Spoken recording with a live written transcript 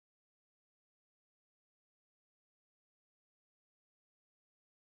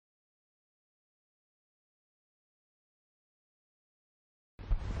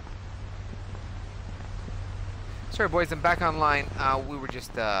Sorry, boys, I'm back online. We were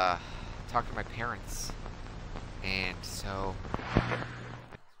just talking to my parents, and so,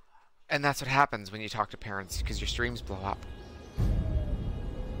 and that's what happens when you talk to parents, because your streams blow up.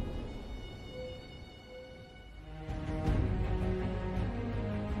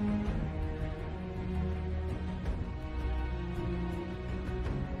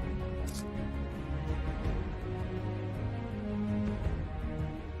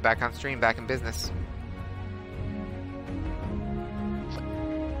 Back on stream, back in business.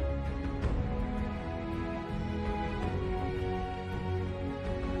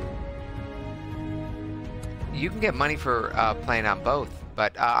 You can get money for playing on both,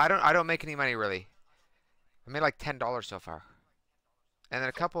 but I don't make any money really. I made like $10 so far, and then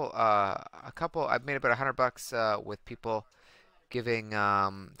a couple I've made about $100 with people giving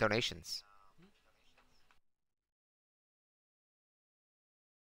donations.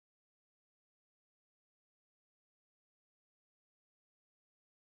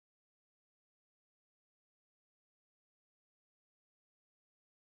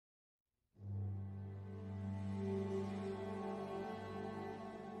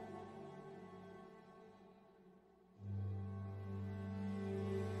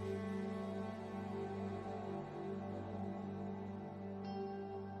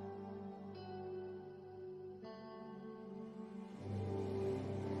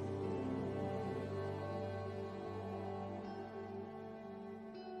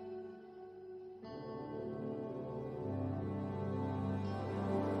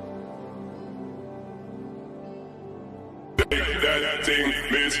 That thing,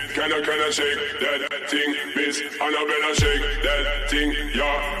 miss, can I shake that thing, miss, Annabella shake that thing,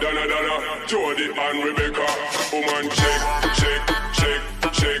 yeah, Donna, Jody and Rebecca, woman shake, shake, shake,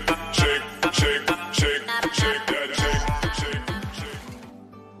 shake, shake, shake, shake, shake that shake, shake, shake.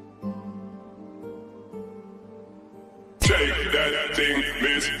 Shake that thing,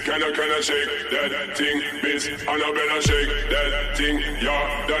 miss, can I shake that thing, miss, Annabella shake that thing,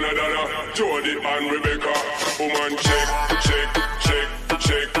 yeah, Donna, Jody and Rebecca, woman shake, shake, shake,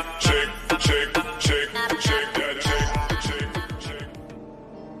 shake, shake, shake, shake, shake that shake, shake, shake.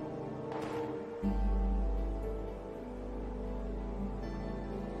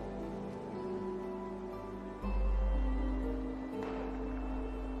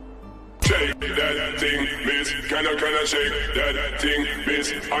 Shake that thing, miss, can I shake that thing, miss,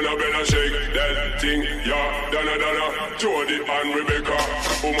 Annabella shake that thing, yeah, Donna, Jody and Rebecca,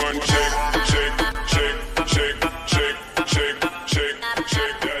 woman shake, shake, shake, shake, shake, shake, shake,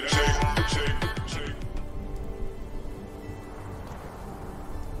 shake that shake, shake, shake.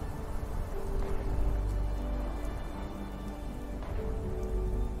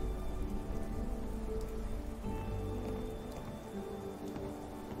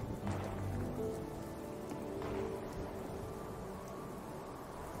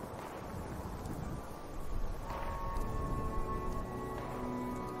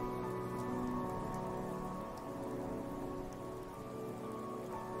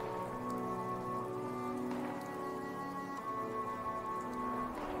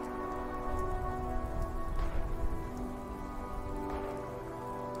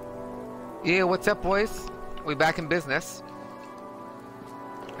 Yeah, what's up, boys? We back in business.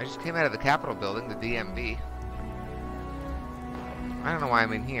 I just came out of the Capitol building, the DMV. I don't know why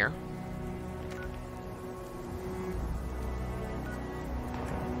I'm in here.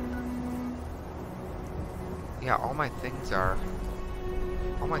 Yeah, all my things are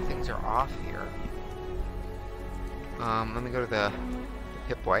off here. Let me go to the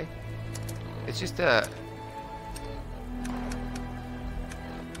pipboy. It's just a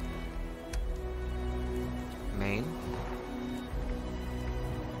main.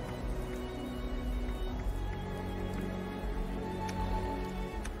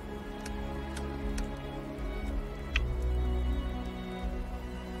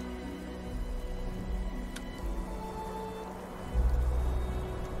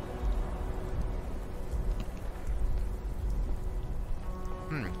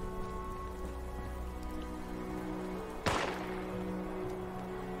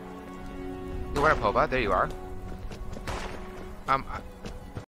 What up, Hoba? There you are. I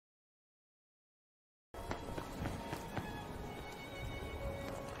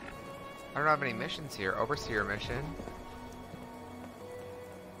don't have any missions here. Overseer mission.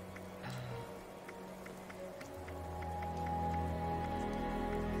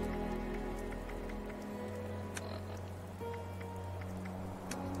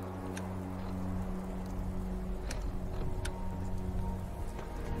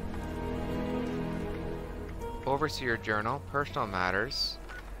 Overseer journal, personal matters,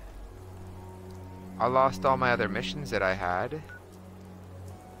 I lost all my other missions that I had.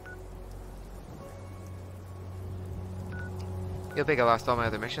 You'll think I lost all my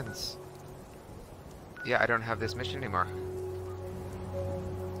other missions. Yeah, I don't have this mission anymore.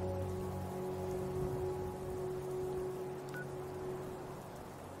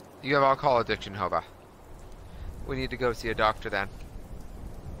 You have alcohol addiction, Hoba. We need to go see a doctor then.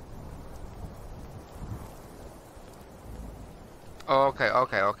 Oh, okay,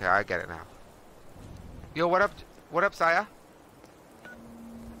 I get it now. Yo, what up, Saya?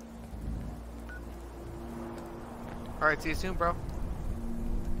 Alright, see you soon, bro.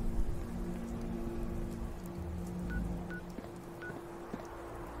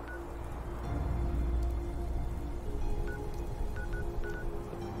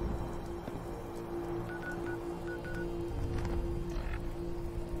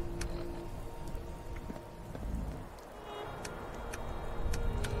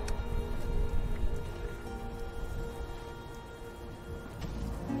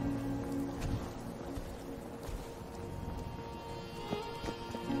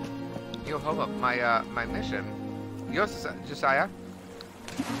 Yo, hold up, my mission. Yo, Josiah.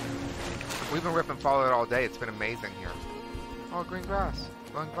 We've been ripping Fallout all day. It's been amazing here. Oh, green grass.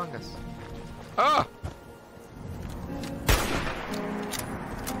 Glowing fungus. Oh!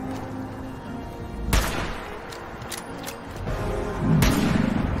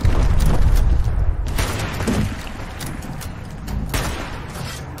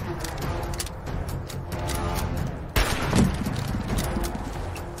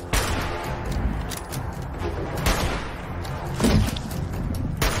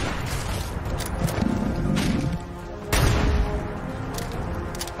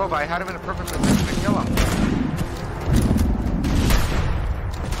 I had him in a perfect position to kill him.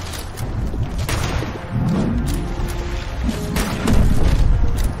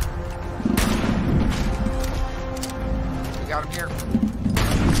 We got him here.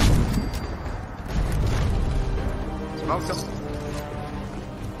 Smoked him.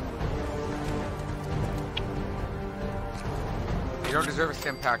 You don't deserve a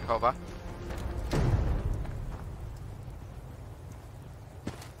stim pack, Hova.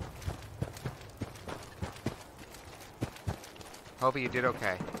 Hope you did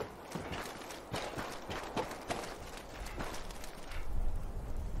okay.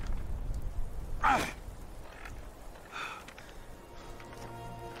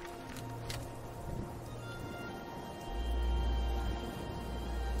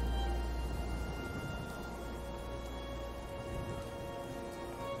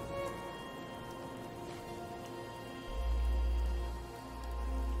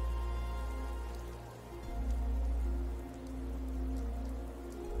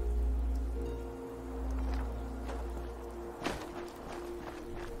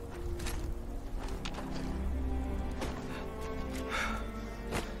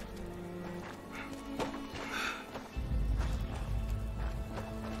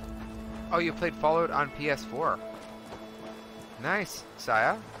 Oh, you played Fallout on PS4. Nice,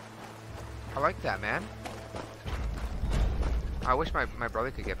 Saya. I like that, man. I wish my brother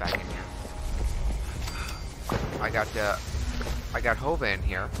could get back in here. I got Hova in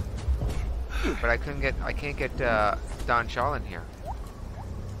here, but I can't get Don SHAL in here.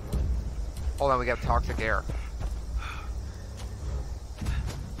 Hold on, we got toxic air.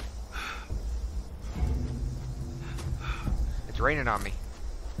 It's raining on me.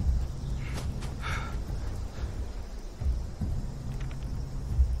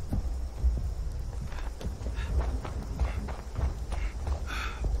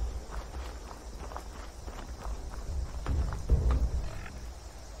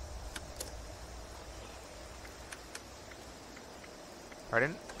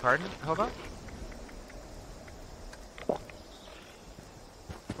 Pardon, Hova? What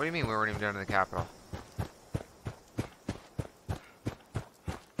do you mean we weren't even down in the capital?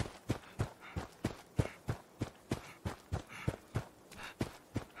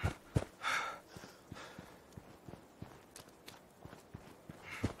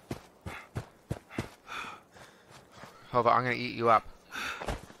 Hova, I'm gonna eat you up.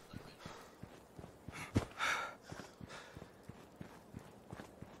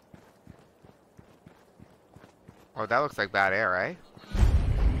 Oh, that looks like bad air, eh?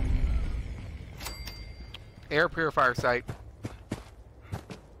 Air purifier site.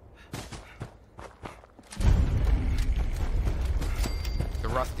 The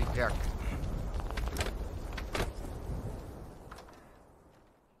rusty pick.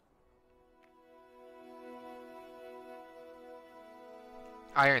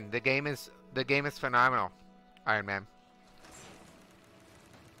 Iron, the game is phenomenal. Iron Man.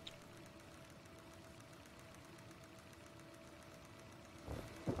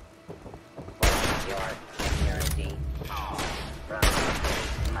 Your security from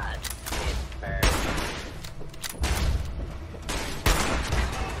must disperse.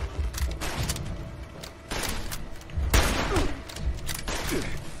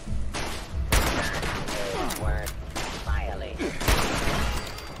 Word violated.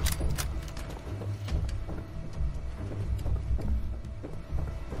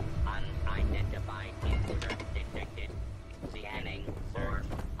 Unidentified intruder detected. Scanning for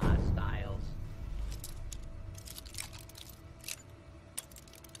hostiles.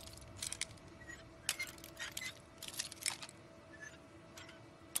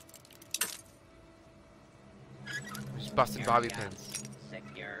 Just busting bobby pins.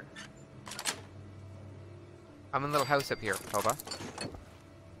 Secure. I'm in a little house up here, Hoba.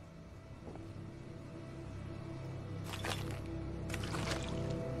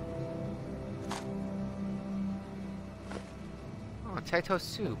 Oh, potato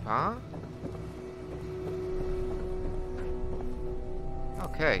soup, huh?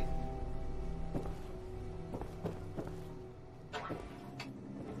 Okay.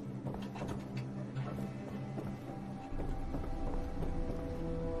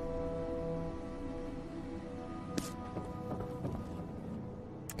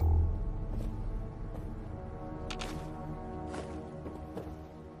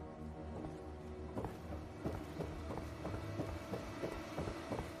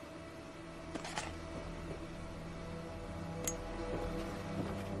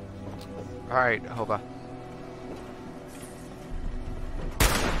 Alright, Hoba.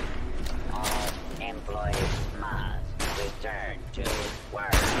 All employees must return to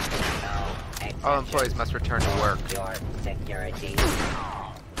work. No All employees must return to work. Your security.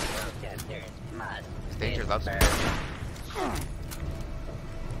 All protesters must Danger loves me. disperse.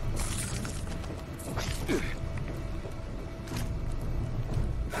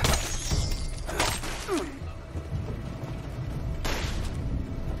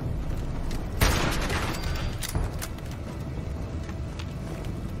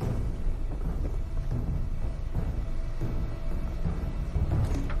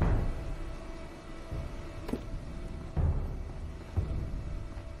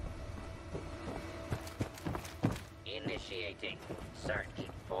 Initiating search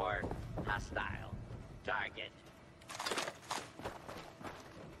for hostile target.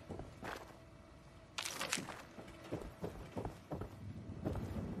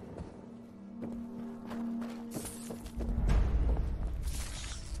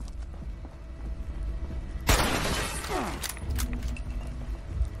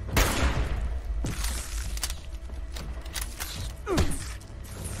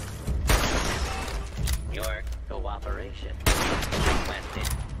 Your cooperation requested.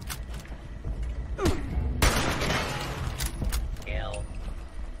 Kill.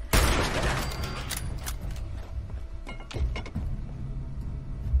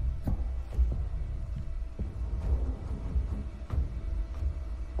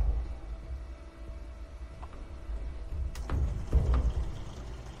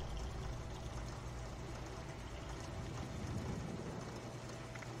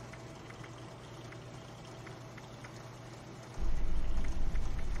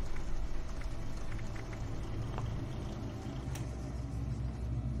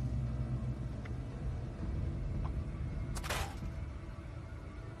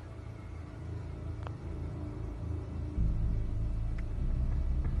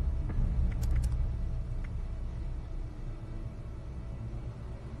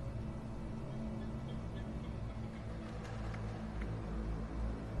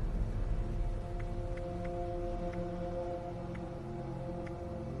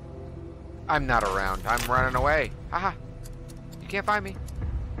 I'm not around. I'm running away. Haha. You can't find me.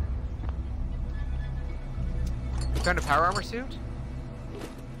 You found a power armor suit?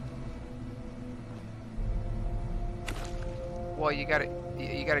 Well, you gotta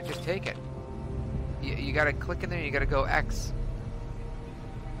just take it. You gotta click in there. You gotta go X.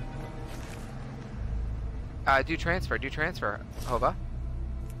 Do transfer. Do transfer, Hova.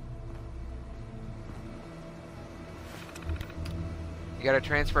 You gotta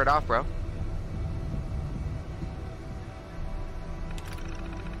transfer it off, bro.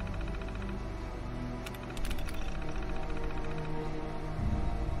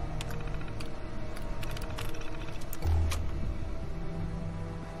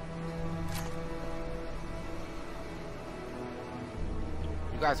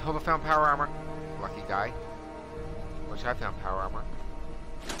 You guys, Hova found power armor. Lucky guy. Wish I found power armor.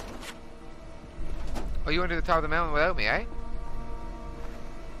 Oh, you went to the top of the mountain without me, eh?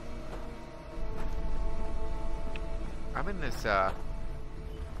 I'm in this,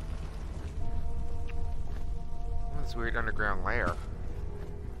 This weird underground lair.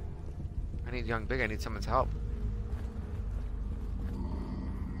 I need young big. I need someone's help.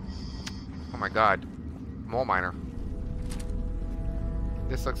 Oh my god. Mole miner.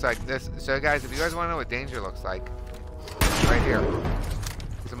 This looks like this. So guys, if you guys want to know what danger looks like, right here.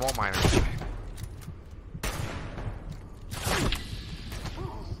 It's a mole miner.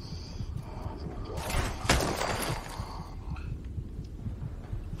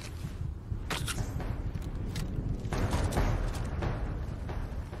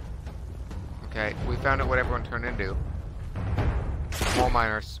 Okay, we found out what everyone turned into. Mole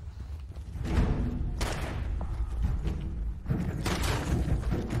miners.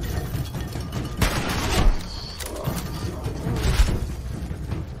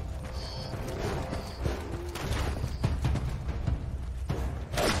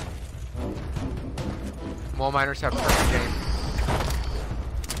 Mole miners have perfect aim.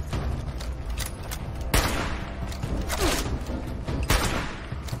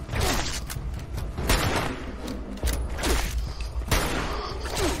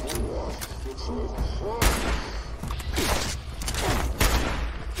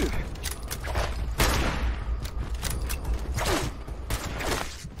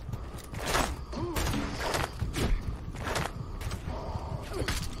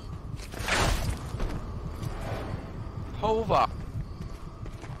 Hova.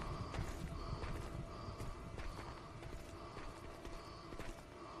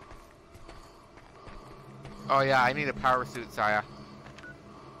 Oh yeah, I need a power suit, Saya.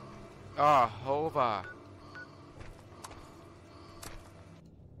 Oh, Hova.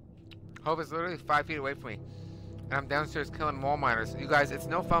 Hova's literally 5 feet away from me. And I'm downstairs killing mole miners. You guys, it's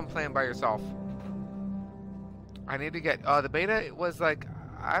no fun playing by yourself. I need to get... the beta was like...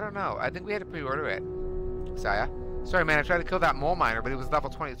 I don't know. I think we had to pre-order it. Saya. Sorry, man. I tried to kill that mole miner, but it was level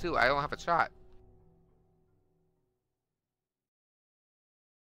 22. I don't have a shot.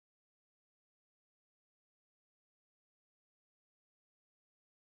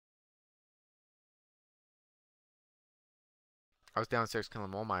 I was downstairs killing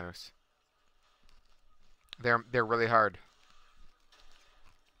mole miners. They're really hard.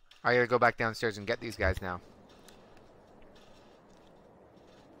 I gotta go back downstairs and get these guys now.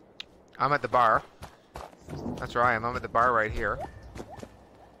 I'm at the bar. That's where I am. I'm at the bar right here.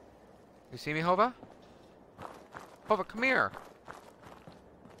 You see me, Hova? Hova, come here.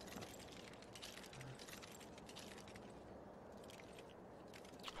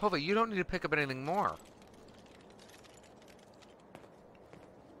 Hova, you don't need to pick up anything more.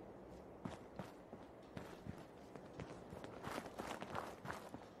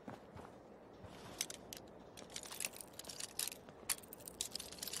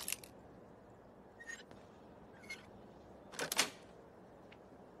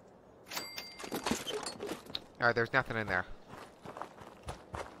 Alright, there's nothing in there.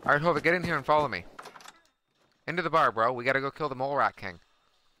 Alright, Hova, get in here and follow me. Into the bar, bro. We gotta go kill the mole rat king.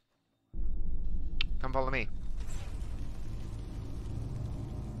 Come follow me.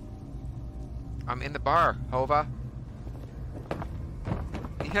 I'm in the bar, Hova.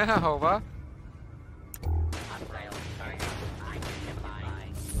 Yeah, Hova.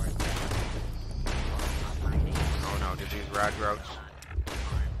 Oh no, did these rad roach?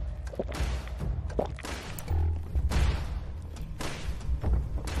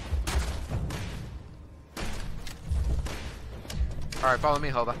 Alright, follow me,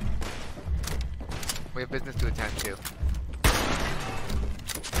 Hova. We have business to attend to.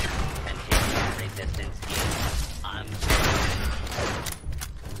 Resistance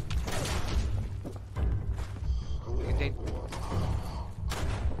Continue.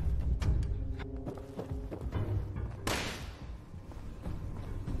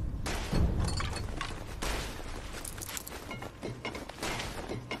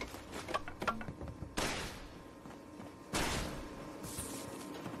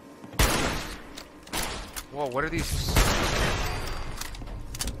 Whoa, what are these?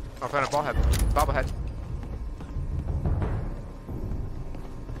 I found a ball head. Bobblehead.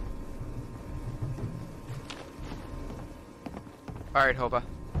 Alright, Hova.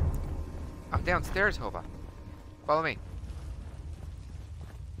 I'm downstairs, Hova. Follow me.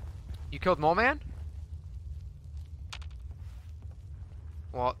 You killed Mole Man?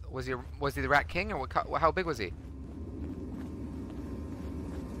 Well, was he the Rat King, or how big was he?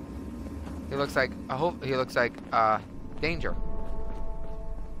 He looks like danger.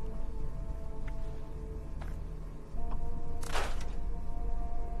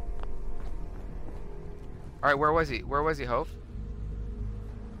 All right, where was he? Where was he, Hove?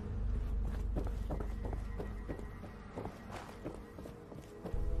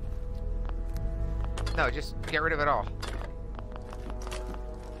 No, just get rid of it all.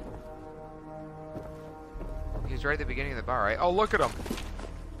 He's right at the beginning of the bar, right? Oh, look at him!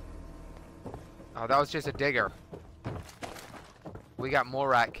 Oh, that was just a digger. We got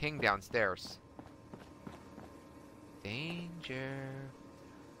Morat King downstairs. Danger.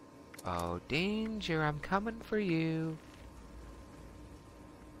 Oh, danger, I'm coming for you.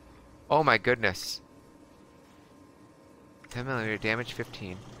 Oh my goodness. 10mm, damage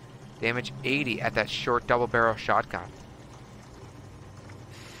 15. Damage 80 at that short double barrel shotgun.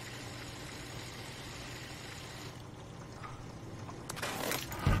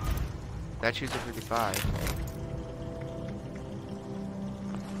 That shoots a 55.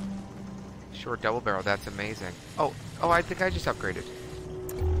 Short double barrel, that's amazing. Oh, I think I just upgraded.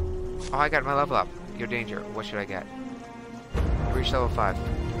 Oh, I got my level up. Your danger. What should I get? Reach level 5.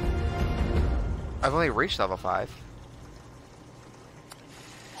 I've only reached level 5.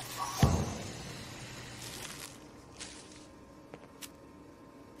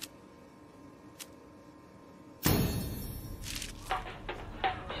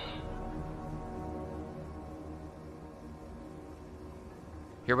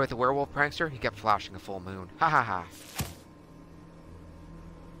 Hear about the werewolf prankster? He kept flashing a full moon. Ha ha ha.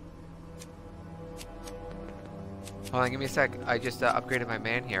 Hold on, give me a sec. I just upgraded my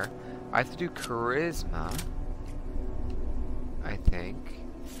man here. I have to do charisma, I think.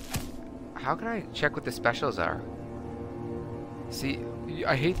 How can I check what the specials are? See,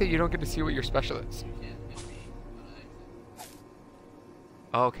 I hate that you don't get to see what your special is.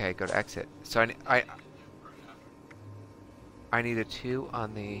 Okay, go to exit. So I need a 2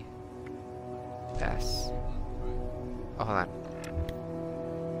 on the S. Oh, hold on.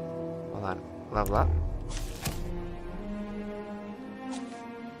 Hold on. Level up.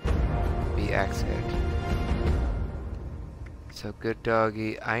 Be exit. So good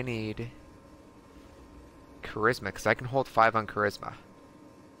doggy. I need charisma because I can hold 5 on charisma.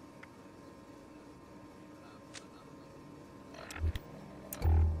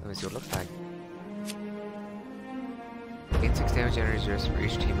 Let me see what it looks like. Gain 6 damage and energy resist for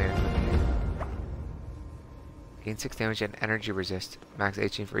each teammate. Gain 6 damage and energy resist. Max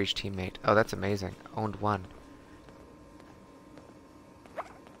 18 for each teammate. Oh, that's amazing. Owned 1.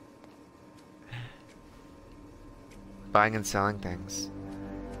 Buying and selling things.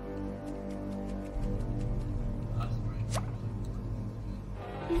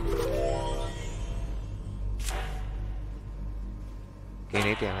 Gain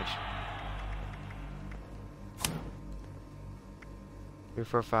 8 damage. 3,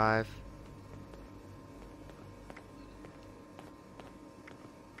 4, 5.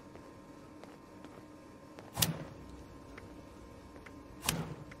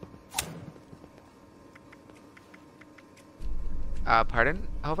 Pardon,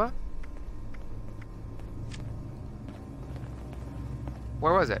 Hova?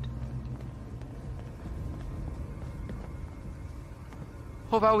 Where was it?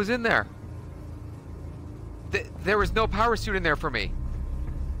 Hova, I was in there. There was no power suit in there for me.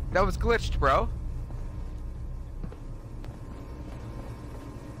 That was glitched, bro.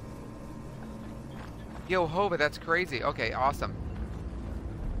 Yo, Hova, that's crazy. Okay, awesome.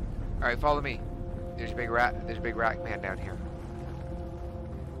 Alright, follow me. There's a big rat. There's a big rat man down here.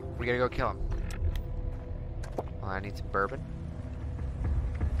 We gotta go kill him. Well, I need some bourbon.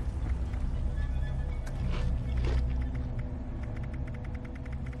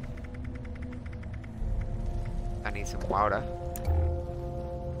 I need some water.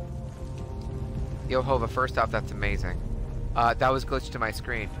 Yo, Hova, first off, that's amazing. That was glitched to my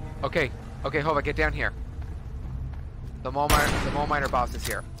screen. Okay, Hova, get down here. The mole miner boss is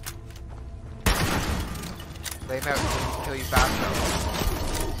here. Lay him out so he can kill you fast, though.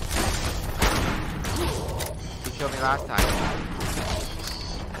 He killed me last time.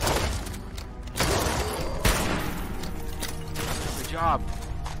 Good job.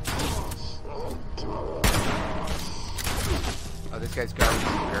 Oh, this guy's garbage in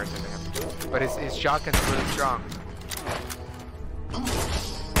comparison to him. But his shotgun's really strong.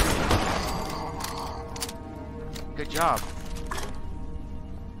 Good job.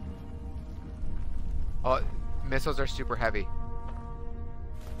 Oh, missiles are super heavy.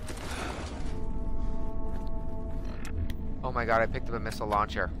 Oh my god, I picked up a missile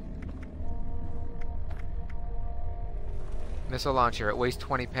launcher. Missile launcher, it weighs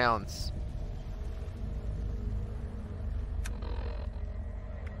 20 pounds.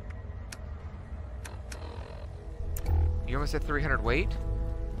 You almost at 300 weight?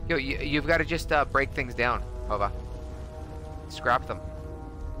 Yo, you've got to just break things down, Hova. Scrap them.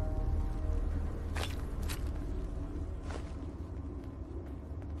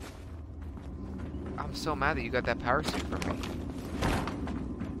 I'm I'm so mad that you got that power suit from me.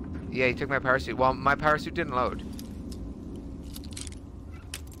 Yeah, you took my power suit. Well, my power suit didn't load.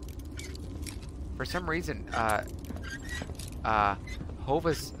 For some reason,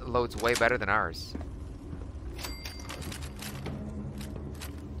 Hova's loads way better than ours.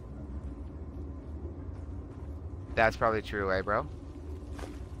 That's probably true, eh, bro?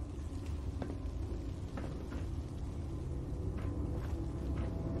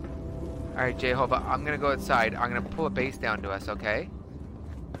 Alright, Jehovah, I'm gonna go outside. I'm gonna pull a base down to us, okay?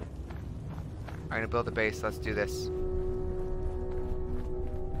 I'm gonna build a base. Let's do this.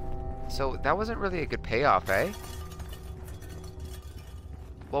 So, that wasn't really a good payoff, eh?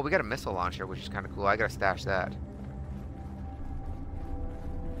 Well, we got a missile launcher, which is kind of cool. I gotta stash that.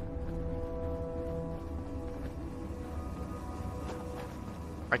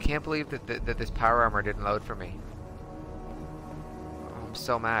 I can't believe that this power armor didn't load for me. Oh, I'm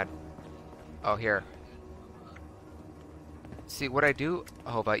so mad. Oh, here. See, what I do,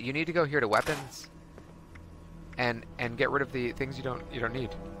 Hova, you need to go here to weapons and get rid of the things you don't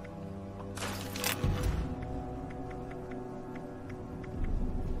need.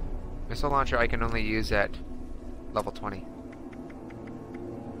 Missile launcher I can only use at level 20.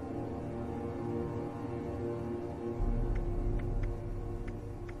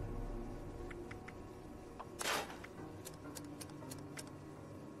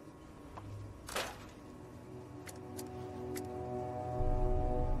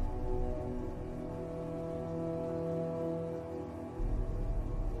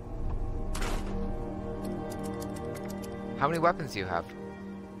 How many weapons do you have?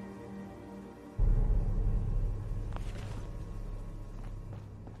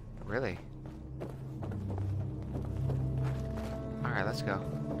 Really? Alright, let's go.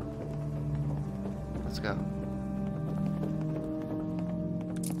 Let's go.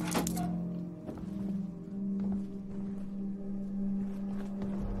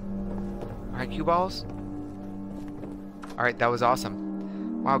 Alright, cue balls. Alright, that was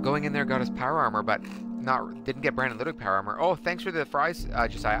awesome. Wow, going in there got us power armor, but didn't get Brandon Ludwig power armor. Oh, thanks for the fries,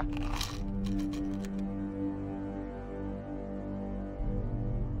 Josiah.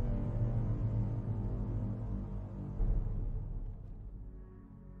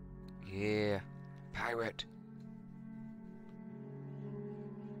 Yeah, pirate.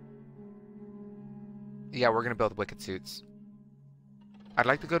 Yeah, we're gonna build wicked suits. I'd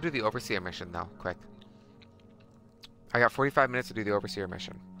like to go do the overseer mission though, quick. I got 45 minutes to do the overseer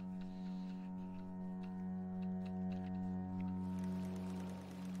mission.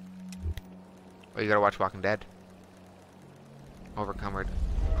 Oh, you gotta watch Walking Dead. Overcomered.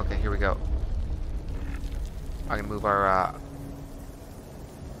 Okay, here we go. I'm gonna move our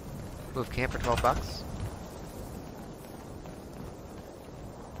move camp for 12 bucks.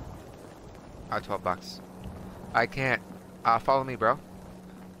 12 bucks. I can't. Follow me, bro.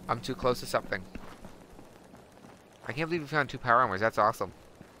 I'm too close to something. I can't believe we found 2 power armors. That's awesome.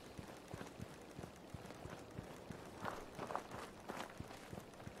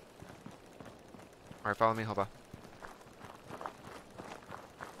 Alright, follow me, Hoba.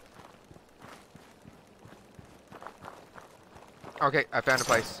 Okay, I found a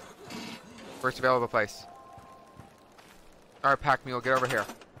place. First available place. Alright, pack mule, get over here.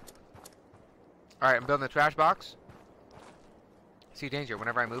 Alright, I'm building a trash box. See danger,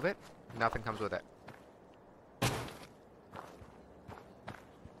 whenever I move it, nothing comes with it.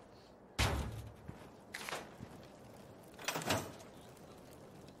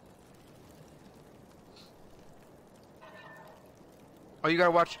 Oh, you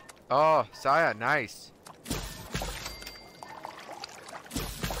gotta watch. Oh, Saya, nice.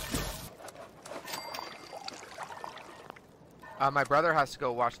 My brother has to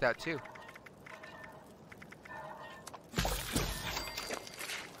go watch that too.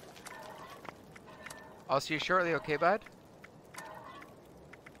 I'll see you shortly, okay, bud?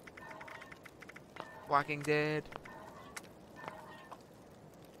 Walking Dead.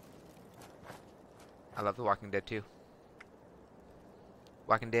 I love The Walking Dead too.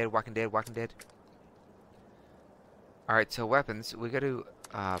 Walking Dead, Walking Dead, Walking Dead. Alright, so weapons. We gotta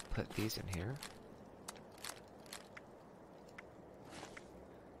put these in here.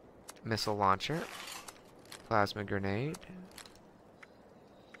 Missile launcher. Plasma grenade.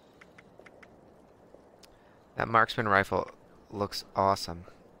 That marksman rifle looks awesome.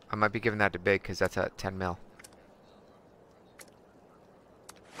 I might be giving that to Big because that's at 10 mil.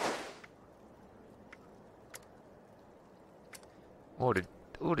 Oh,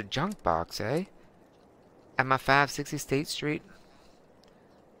 the junk box, eh? At my 560 State Street.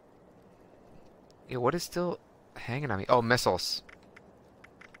 Yeah, what is still hanging on me? Oh, missiles.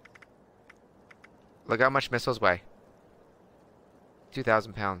 Look how much missiles weigh.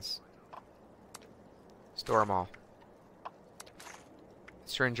 2,000 pounds. Store them all.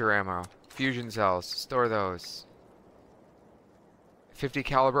 Syringer ammo. Fusion cells. Store those. 50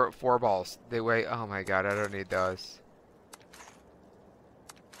 caliber 4 balls. They weigh... Oh my god, I don't need those.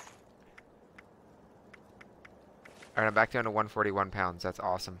 Alright, I'm back down to 141 pounds. That's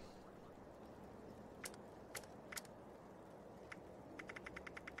awesome.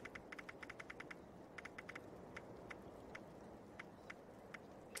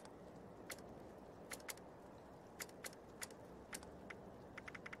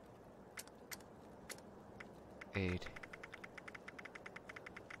 Aid.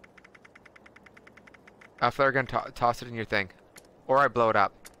 Flare gun, toss it in your thing. Or I blow it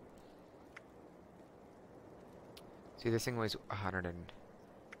up. See, this thing weighs 100 and...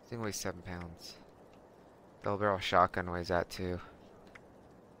 This thing weighs 7 pounds. Double barrel shotgun weighs that too.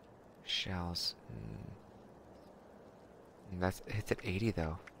 Shells. That's... It's at 80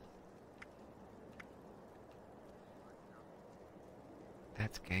 though.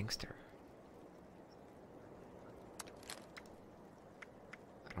 That's gangster.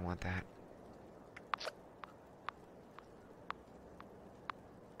 I don't want that.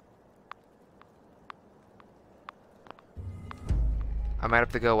 I might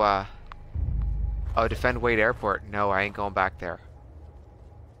have to go, oh, defend Wade Airport. No, I ain't going back there.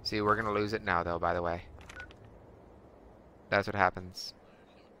 See, we're gonna lose it now, though, by the way. That's what happens.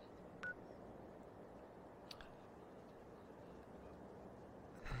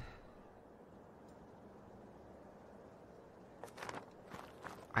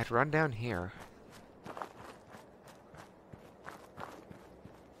 I'd run down here.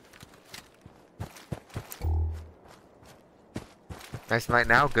 Nice night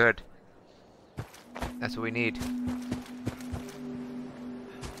now, good. That's what we need.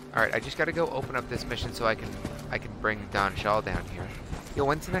 Alright, I just gotta go open up this mission so I can bring Don SHAL down here. Yo,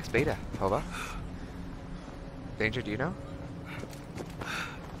 when's the next beta, Hova? Danger, do you know?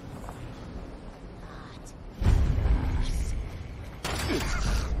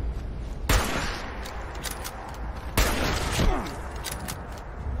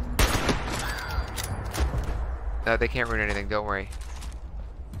 They can't ruin anything, don't worry.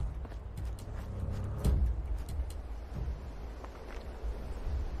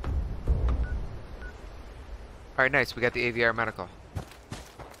 Alright, nice. We got the AVR medical.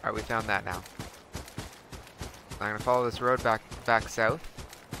 Alright, we found that now. I'm gonna follow this road back south.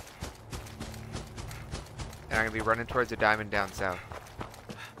 And I'm gonna be running towards the diamond down south.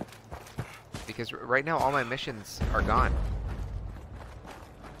 Because right now all my missions are gone.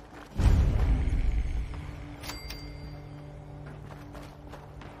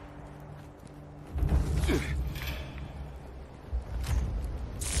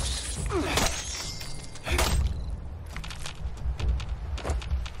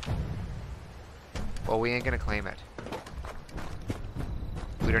 Well, we ain't gonna claim it.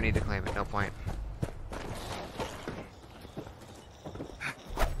 We don't need to claim it, no point.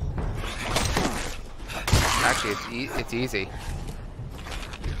 Actually, it's easy.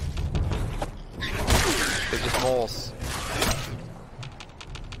 They're just moles.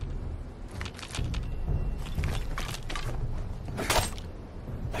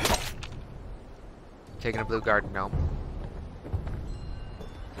 Taking a blue garden gnome.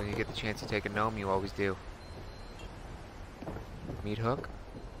 When you get the chance to take a gnome, you always do. Meat hook.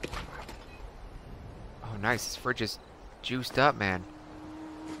 Oh, nice. This fridge is juiced up, man.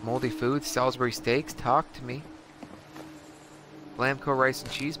 Moldy foods, Salisbury steaks. Talk to me. Blamco rice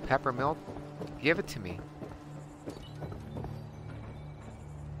and cheese, pepper milk. Give it to me.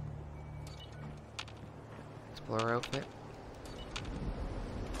 Explorer outfit.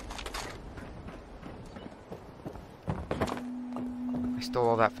 I stole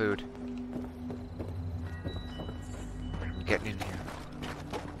all that food. I'm getting in here.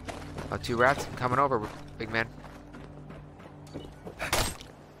 Oh, 2 rats. I'm coming over, big man.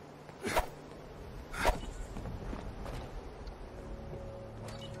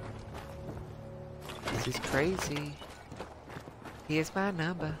 This is crazy. Here's my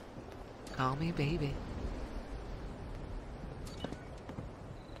number. Call me baby.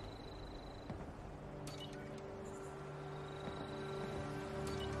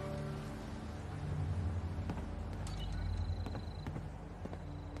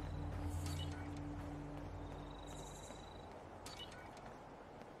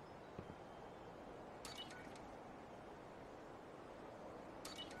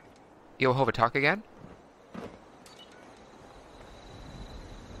 Yo, Hova, talk again?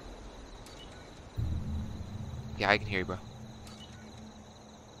 Yeah, I can hear you, bro.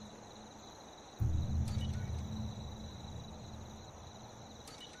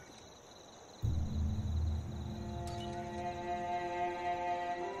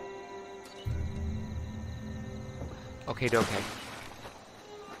 Okay, okay.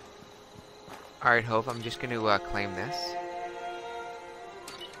 Alright, Hove, I'm just gonna claim this.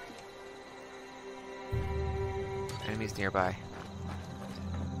 Enemies nearby.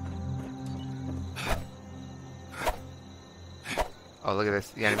 Oh, look at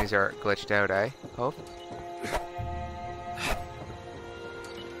this. The enemies are glitched out, eh? Hove?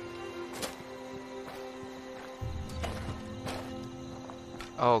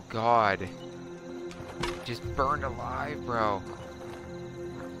 Oh, God. Just burned alive, bro.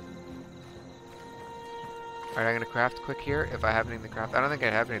 Alright, I'm gonna craft quick here, if I have anything to craft. I don't think I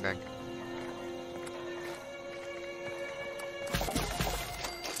have anything.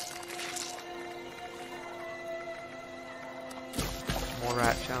 More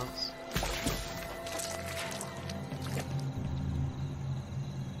rat shells.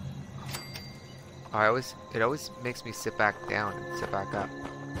 Oh, it always makes me sit back down and sit back up.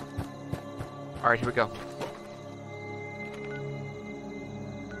 Alright, here we go.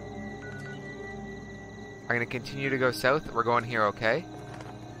 I'm gonna continue to go south. We're going here, okay?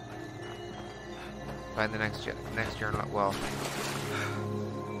 Find the next journal. Well,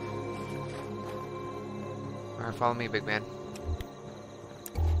 alright, follow me, big man.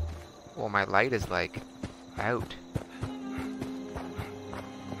 Well, my light is like out.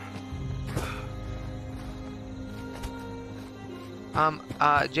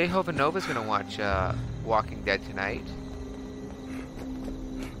 J-Hova Nova's gonna watch Walking Dead tonight.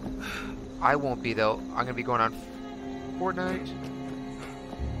 I won't be though. I'm gonna be going on Fortnite.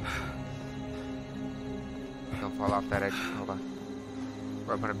 Don't fall off that edge. Hold on.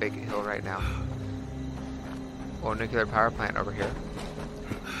 We're up on a big hill right now. Oh, nuclear power plant over here.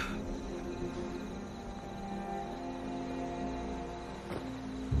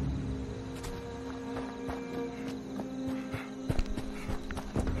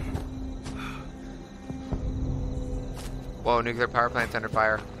 Whoa, nuclear power plant's under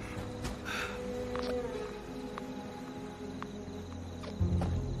fire.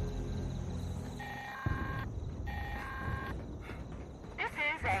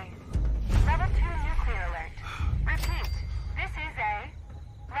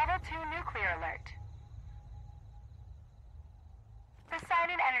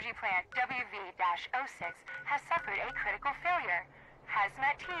 Plant WV-06 has suffered a critical failure.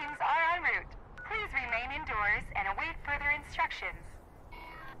 Hazmat teams are en route. Please remain indoors and await further instructions.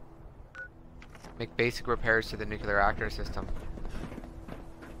 Make basic repairs to the nuclear reactor system.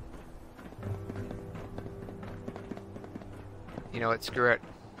 You know what? Screw it.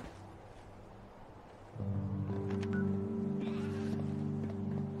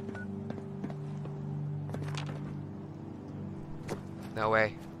 No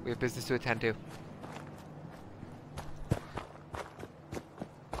way. We have business to attend to.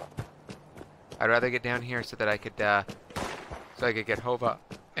 I'd rather get down here so that I could get Hova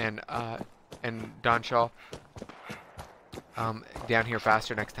and Don SHAL down here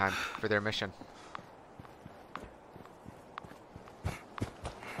faster next time for their mission.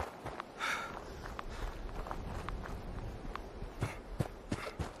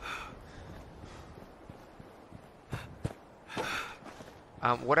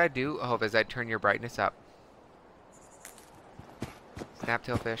 What I do, Hova, is I turn your brightness up.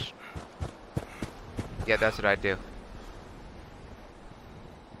 Snaptail fish. Yeah, that's what I do.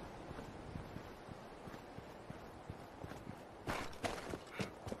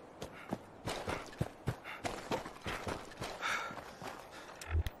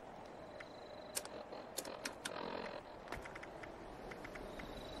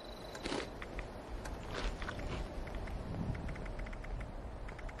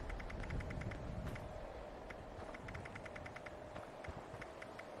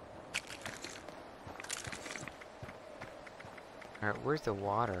 Alright, where's the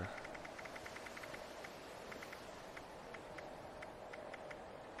water?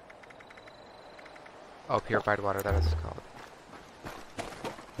 Oh, purified water, that is called.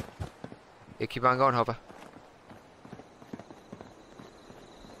 Yeah, keep on going, Hova.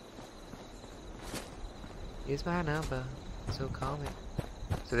 Here's my number, so call me.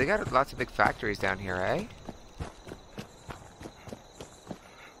 So they got lots of big factories down here, eh?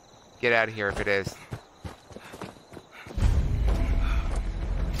 Get out of here if it is.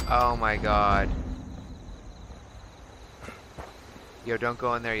 Oh my god. Yo, don't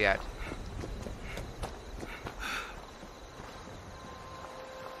go in there yet.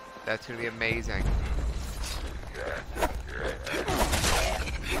 That's gonna be amazing.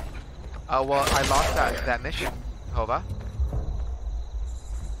 Oh, well, I lost that mission, Hova.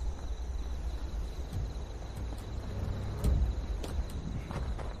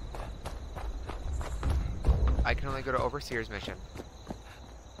 I can only only go to Overseer's mission.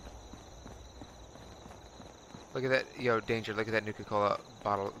 Look at that, yo, danger, look at that Nuka-Cola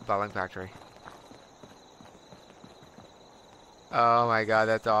bottling factory. Oh my god,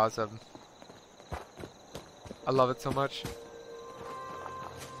 that's awesome. I love it so much.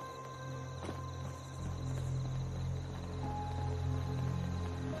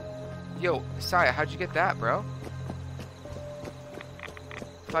 Yo, Saya, how'd you get that, bro?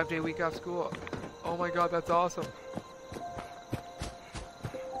 5-day week off school. Oh my god, that's awesome.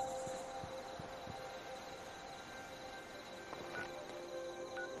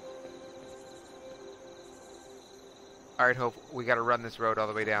 Alright, Hope, we gotta run this road all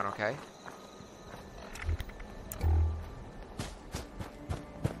the way down, okay?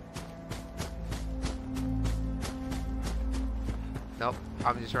 Nope,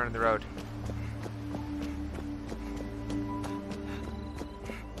 I'm just running the road.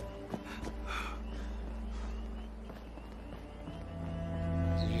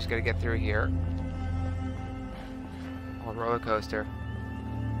 So you just gotta get through here. Oh, roller coaster.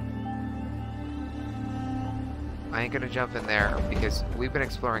 I ain't gonna jump in there because we've been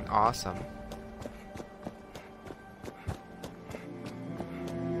exploring awesome.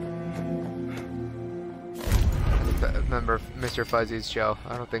 Remember Mr. Fuzzy's show?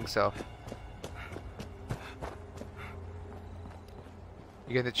 I don't think so.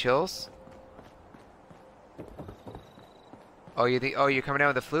 You get the chills? Oh, you're coming down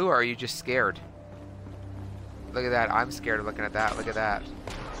with the flu, or are you just scared? Look at that. I'm scared of looking at that. Look at that.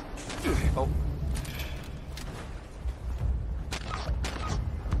 Oh.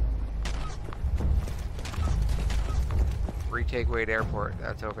 Retake Wade Airport.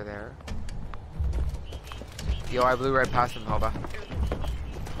 That's over there. Yo, I blew right past him, Hoba.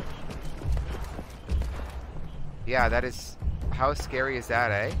 Yeah, that is... How scary is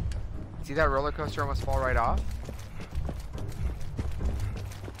that, eh? See that roller coaster almost fall right off?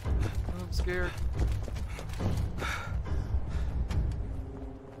 Oh, I'm scared.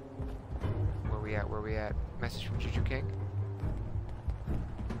 Where we at? Where we at? Message from Juju King?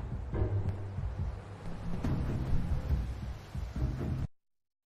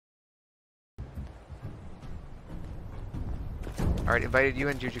 Alright, invited you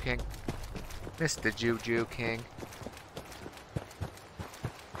in, Juju King. Mr. Juju King.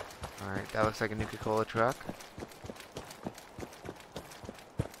 Alright, that looks like a Nuka-Cola truck.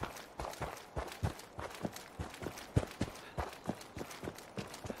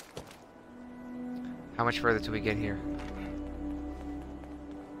 How much further till we get here?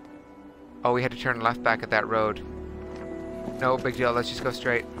 Oh, we had to turn left back at that road. No big deal, let's just go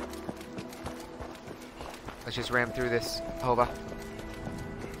straight. Let's just ram through this, Hova.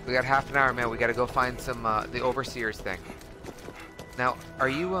 We got half an hour, man. We gotta go find some, the Overseer's thing. Now, are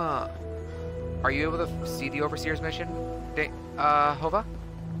you able to see the Overseer's mission, Hova?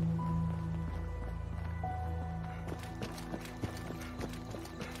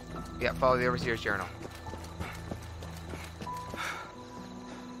 Yeah, follow the Overseer's journal.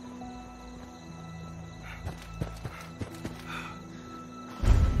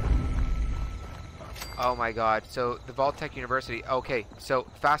 Oh my god, so the Vault-Tec University, okay, so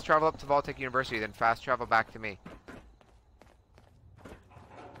fast travel up to Vault-Tec University, then fast travel back to me.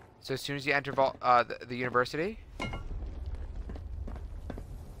 So as soon as you enter the university,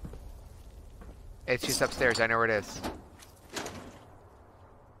 it's just upstairs, I know where it is.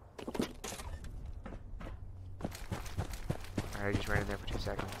 Alright, I just ran in there for 2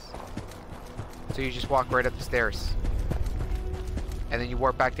 seconds. So you just walk right up the stairs. And then you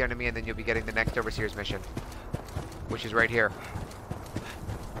warp back down to me, and then you'll be getting the next Overseer's mission, which is right here.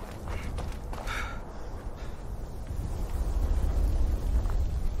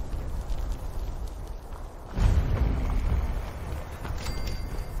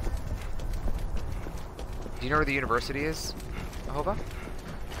 Do you know where the university is, Hova?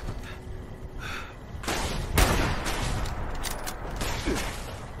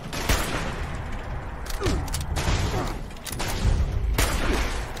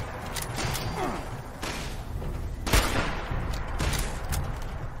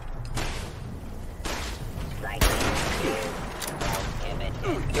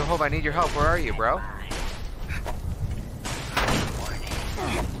 Yo, Hova, I need your help. Where are you, bro?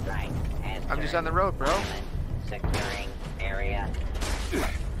 I'm just on the road, bro. Securing area.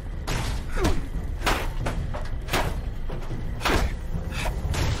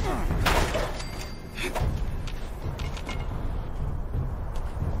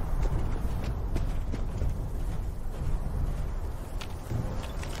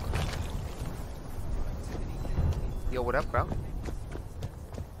 Yo, what up, bro?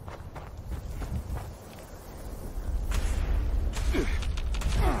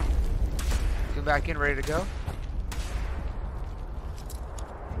 Zoom back in, ready to go.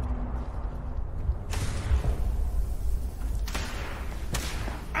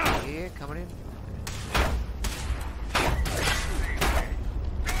 Yeah, coming in.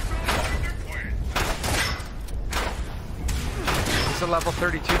 This is a level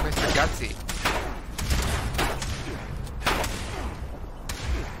 32, Mr. Gutsy.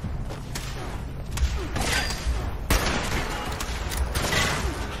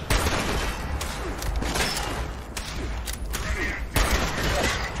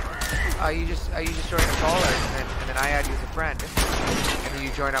 You just joined a caller, and then I add you as a friend, and then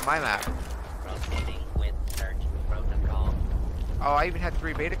you join on my map. Proceeding with search protocol. Oh, I even had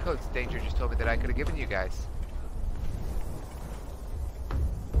 3 beta codes Danger just told me that I could have given you guys.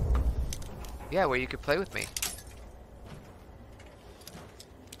 Yeah, where you could play with me.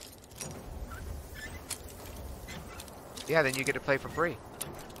 Yeah, then you get to play for free.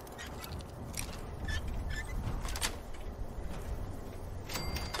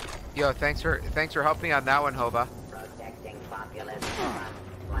 Yo, thanks for helping me on that one, Hova. Protecting populace from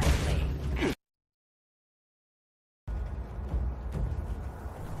slightly.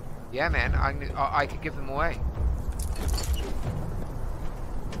 Yeah, man, I could give them away.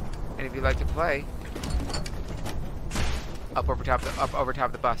 And if you'd like to play, up over top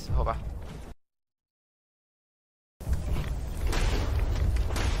of the bus, Hova.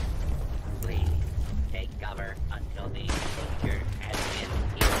 Please take cover until the danger has been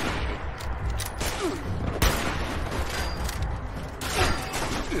eliminated.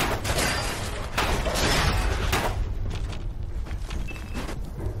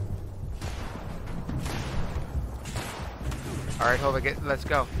 All right, Hova, let's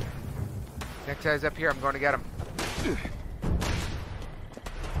go. Next guy's up here. I'm going to get him.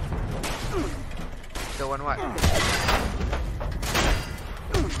 Still in what?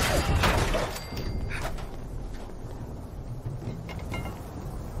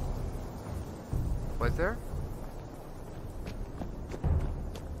 Was there?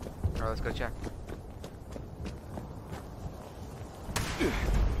 Alright, let's go check.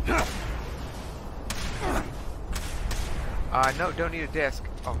 No, don't need a disc.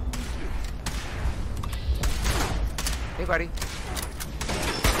 Oh. Hey, buddy.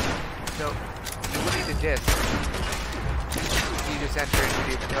 So, you wouldn't need a disc. You just enter in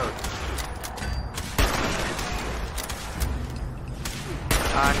the code.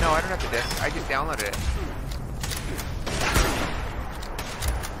 No, I don't have the disc. I just downloaded it.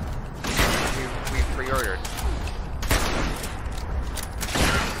 We pre-ordered.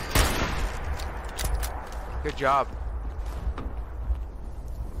 Good job.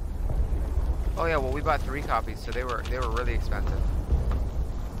 Oh yeah, well we bought 3 copies, so they were really expensive.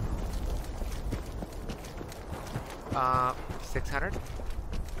 600.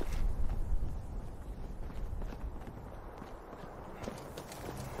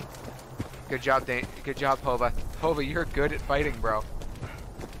 Good job, Dane. Good job, Hova. Hova, you're good at fighting, bro.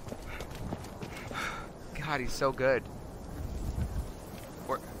 God, he's so good.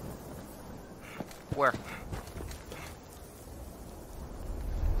 Where?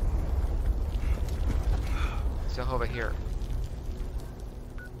 So Hova here.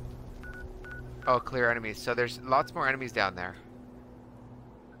 Oh, clear enemies. So there's lots more enemies down there.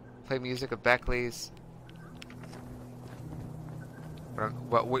 Play music of Beckley's.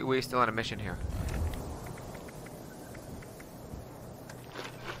 But we're still on a mission here.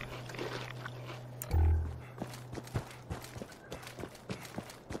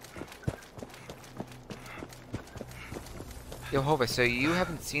 Yo, Hova, so you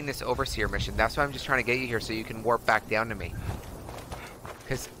haven't seen this Overseer mission. That's why I'm just trying to get you here so you can warp back down to me.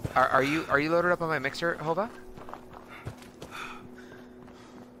 Cause are you loaded up on my mixer, Hova?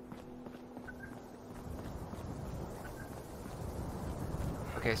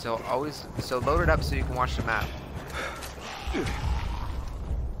 Okay, so load it up so you can watch the map.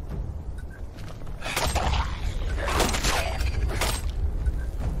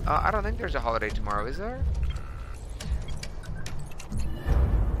 I don't think there's a holiday tomorrow, is there?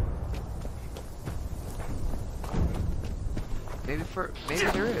 Maybe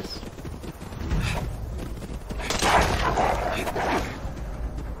there is.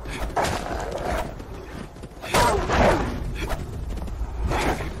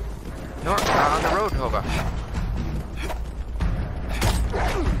 No, on the road, Hova.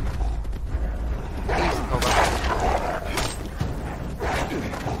 East, Hova.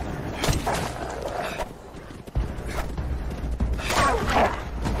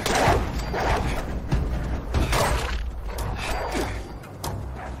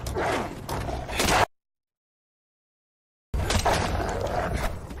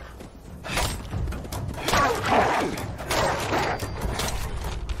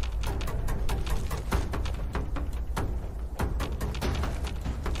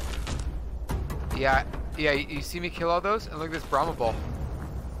 Yeah, yeah, you see me kill all those? And look at this Brahma Bull.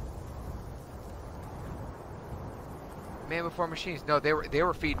 Man before machines. No, they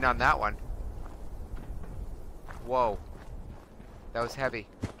were feeding on that one. Whoa. That was heavy.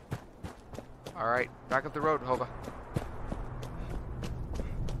 Alright, back up the road, Hova.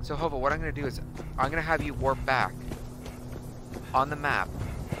 So Hova, what I'm gonna do is I'm gonna have you warp back on the map,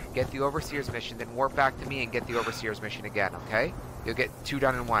 get the Overseer's mission, then warp back to me and get the Overseer's mission again, okay? You'll get 2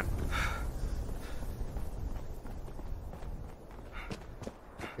 done in 1.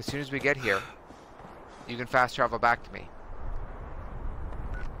 As soon as we get here, you can fast travel back to me.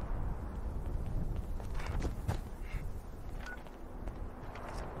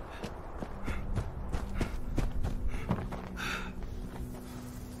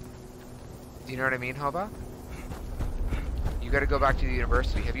 Do you know what I mean, Hova? You gotta go back to the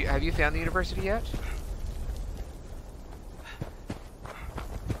university. Have you found the university yet?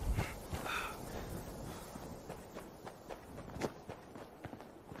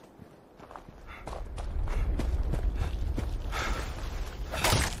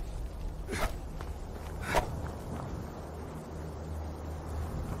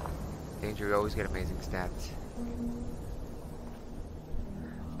 Danger, you always get amazing stats.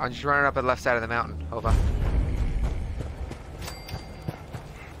 I'm just running up the left side of the mountain, Hova.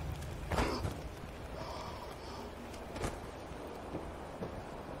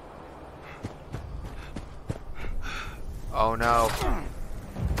 Oh no.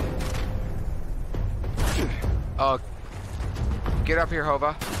 Oh. Get up here,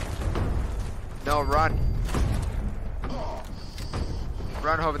 Hova. No, run.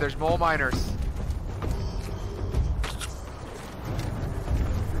 Run, Hova, there's mole miners.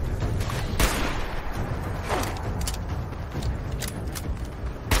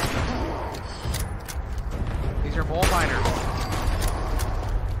 These are mole miners.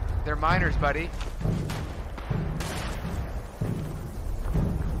 They're miners, buddy.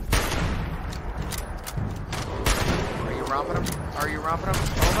 Are you romping them? Are you romping them?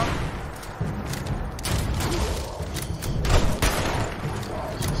 Hova?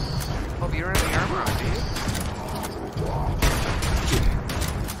 Oh, you don't have any armor on, do you?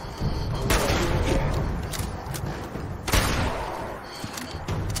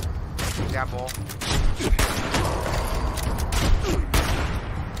 Yeah, bull.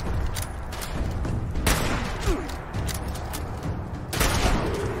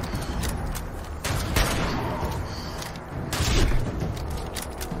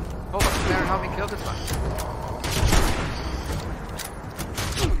 Oh, what's the matter? Help me kill this one.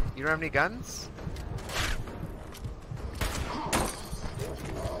 You don't have any guns?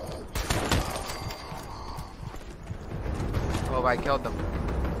 Oh, I killed them.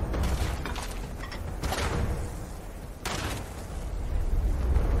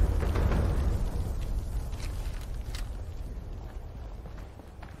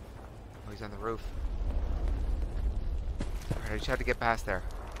 Oh, he's on the roof. Alright, I just had to get past there.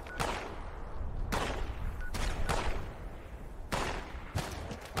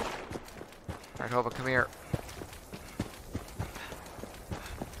 Alright, Hova, come here.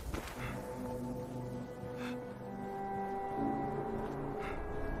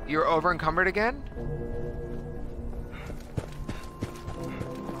 You're over encumbered again?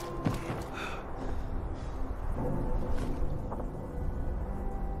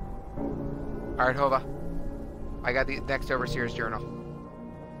 Alright, Hova. I got the next Overseer's journal.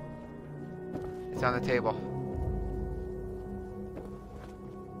 It's on the table.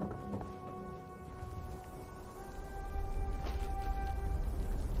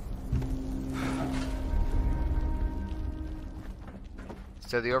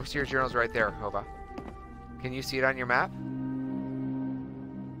 So the Overseer's journal's right there, Hova. Can you see it on your map?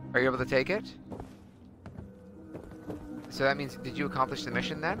 Are you able to take it? So that means, did you accomplish the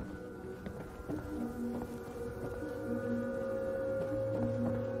mission then?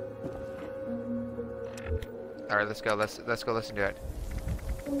 Alright, let's go. Let's go listen to it.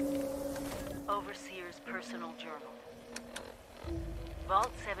 Overseer's personal journal.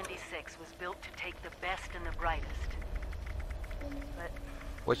 Vault 76 was built to take the best and the brightest. But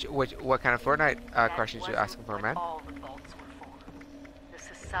what kind of Fortnite questions you asking for, man? all the vaults were for.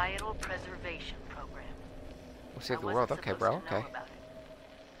 The Societal Preservation Program. We'll save the I world. wasn't Okay, supposed bro. to know Okay. about it.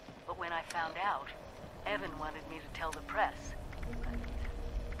 But when I found out, Evan wanted me to tell the press. But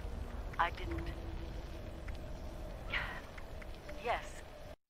I didn't. Yes.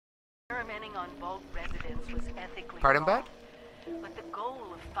 Experimenting on vault residents was ethically Pardon, wrong. bud? But the goal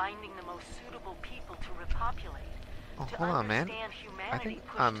of finding the most suitable people to repopulate, Oh, to hold on, man. understand humanity think,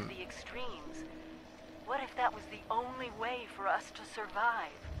 pushed to the extremes. What if that was the only way for us to survive?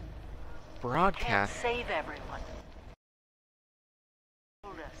 Can't Broadcast. save everyone.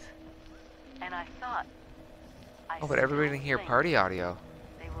 Told us. And I thought. Oh, but everybody can hear party audio.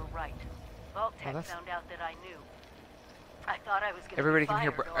 They were right. Vault Tech that's- found out that I knew. I thought I was going to Everybody be can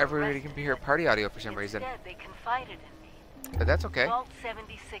hear. fired or Everybody can arrested, hear but party audio for some reason. instead, they confided in me. But that's okay. Vault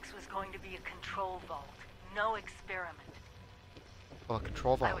 76 was going to be a control vault. No experiment. Well,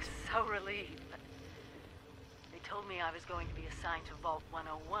 control I vault. was so relieved. But they told me I was going to be assigned to Vault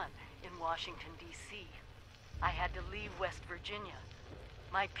 101 in Washington, D.C. I had to leave West Virginia.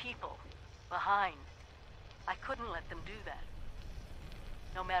 My people. Behind. I couldn't let them do that.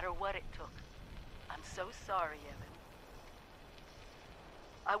 No matter what it took. I'm so sorry, Evan.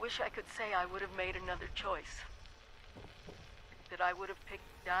 I wish I could say I would have made another choice. That I would have picked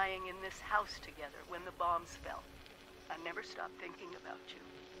dying in this house together when the bombs fell. I never stopped thinking about you.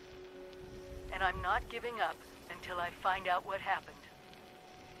 And I'm not giving up until I find out what happened.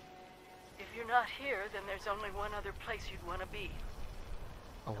 If you're not here, then there's only one other place you'd want to be.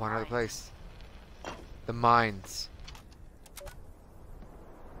 Oh, one other place. The mines.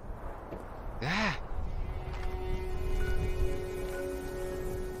 Ah.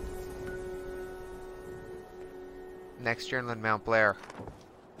 Next journal in Mount Blair.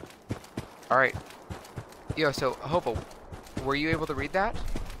 Alright. Yo, so, Hobo, were you able to read that?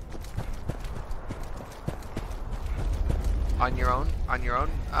 On your own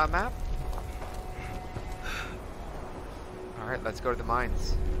map? Alright, let's go to the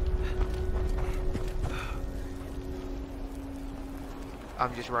mines.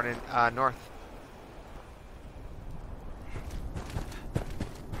 I'm just running north.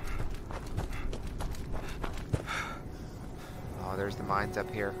 Oh, there's the mines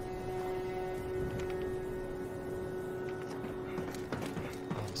up here.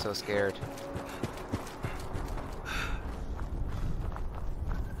 Oh, I'm so scared.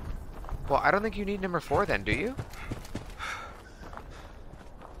 Well, I don't think you need number 4 then, do you?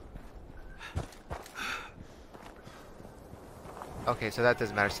 Okay, so that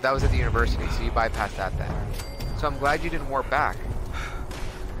doesn't matter. So that was at the university, so you bypassed that then. So I'm glad you didn't warp back.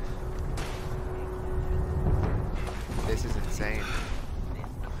 This is insane.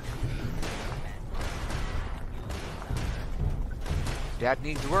 Dad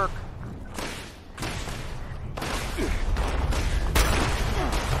needs work.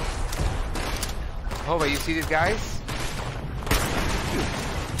 Hova, you see these guys?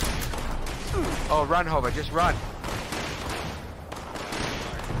 Oh, run, Hova, just run.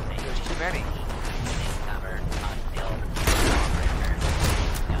 There's too many.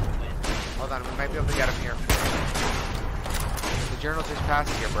 Hold on, we might be able to get him here. The journal just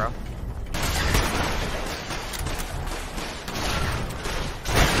passed here, bro.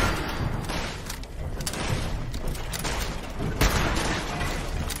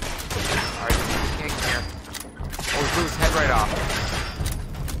 Alright, this is the king here. Oh, we blew his head right off.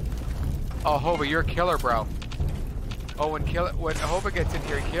 Oh, Hova, you're a killer, bro. Oh, when Hova gets in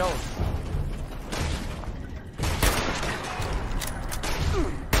here, he kills.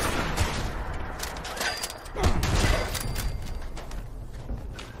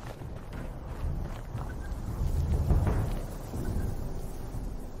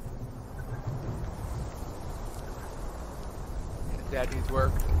 Dad needs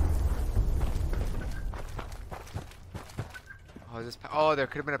work. Oh, is this? Oh, there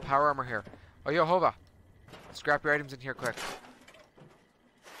could have been a power armor here. Oh, yo, Hova, scrap your items in here quick.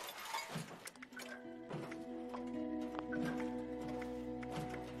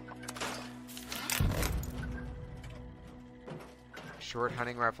 Short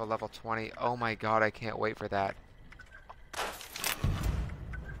hunting rifle, level 20. Oh my god, I can't wait for that.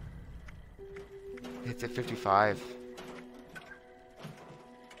 It's at 55.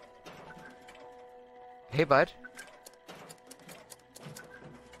 Hey, bud.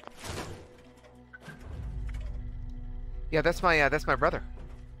 Yeah, that's my brother.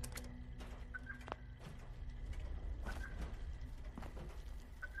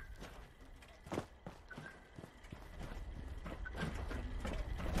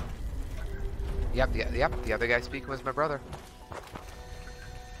 Yep, the other guy speaking was my brother.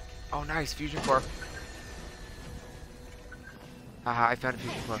 Oh, nice, fusion core. Haha, I found a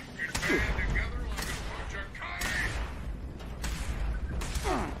fusion core.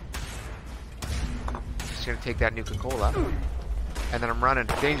 Just gonna take that Nuka-Cola. And then I'm running.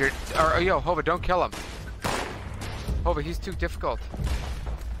 Danger. Or, yo, Hova, don't kill him. Hova, he's too difficult.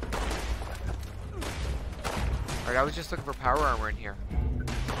 Alright, I was just looking for power armor in here.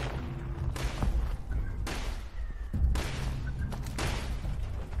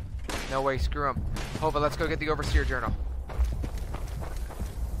 No way, screw him. Hova, let's go get the Overseer Journal.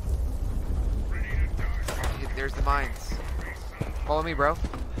 There's the mines. Follow me, bro.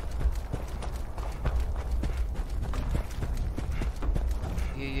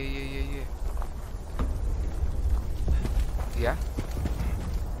 Yeah. Yeah?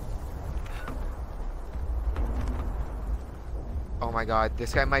 Oh my god,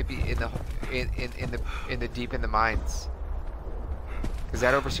 this guy might be in the deep in the mines. Because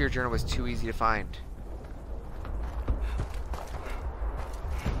that overseer journal was too easy to find.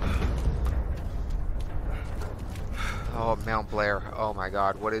 Oh, Mount Blair. Oh my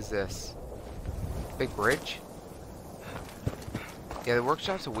god, what is this? Big bridge? Yeah, the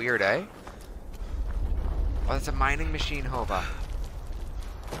workshop's weird, eh? Oh, that's a mining machine, Hova.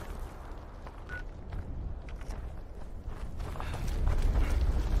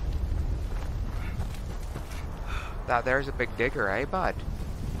 There's a big digger, eh, bud?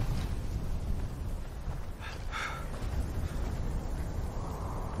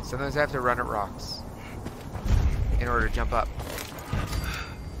 Sometimes I have to run at rocks in order to jump up.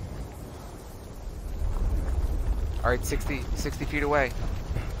 Alright, 60 feet away.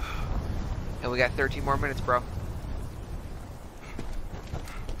 And we got 13 more minutes, bro.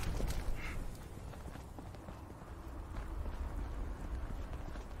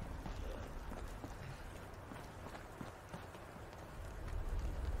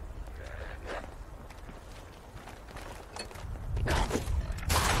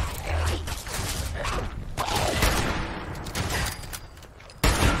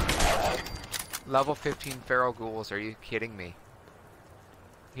 Level 15 feral ghouls, are you kidding me?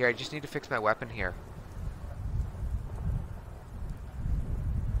 Here, I just need to fix my weapon here.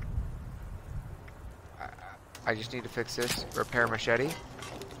 I just need to fix this. Repair machete.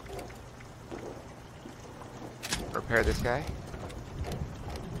 Repair this guy.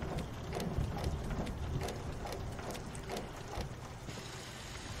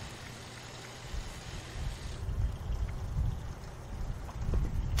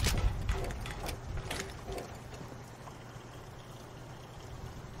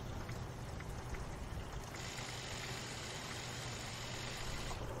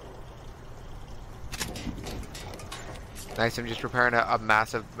 Nice, I'm just repairing a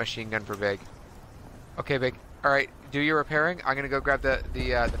massive machine gun for Big. Okay, Big. Alright, do your repairing. I'm gonna go grab the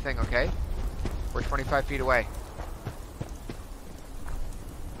thing, okay? We're 25 feet away.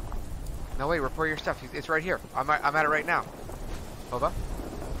 No, wait, repair your stuff. It's right here. I'm at it right now. Hova.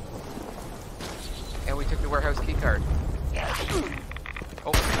 And we took the warehouse key card.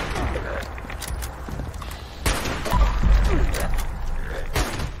 Oh.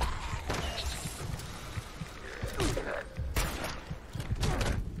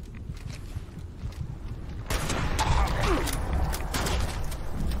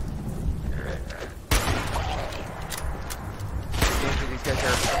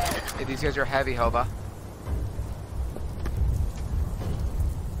 These guys are heavy, Hova.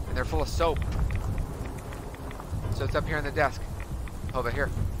 And they're full of soap. So it's up here on the desk. Hova,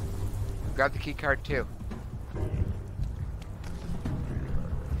 here. Grab the key card too.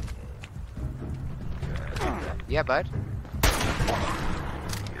 Yeah, bud.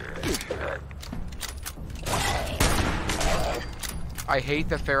 I hate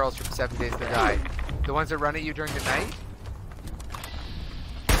the ferals from 7 Days to Die. The ones that run at you during the night?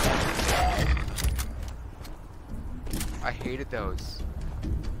 I hated those.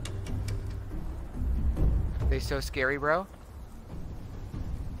 They so scary, bro.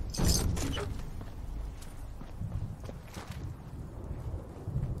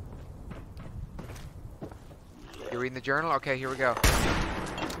 You're reading the journal? Okay, here we go.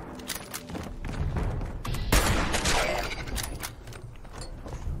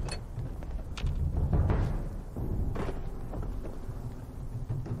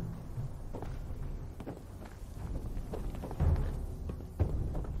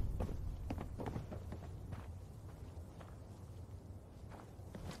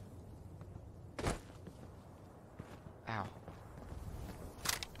 Ow.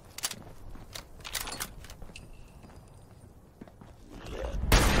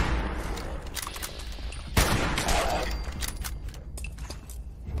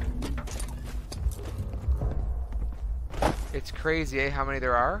 It's crazy, eh, how many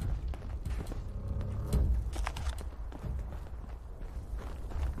there are?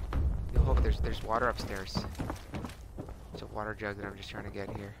 Yo, hope there's water upstairs. It's a water jug that I'm just trying to get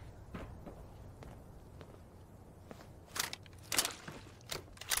here.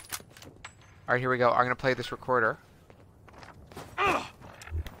 Alright, here we go. I'm gonna play this recorder.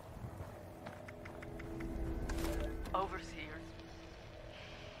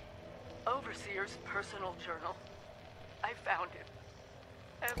 Overseer's personal journal. I found it.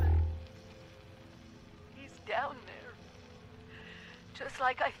 Evan. He's down there. Just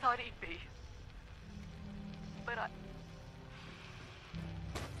like I thought he'd be. But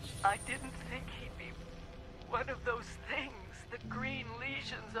I didn't think he'd be one of those things, the green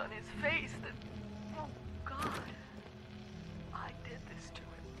lesions on his face that... Oh, God. I did this to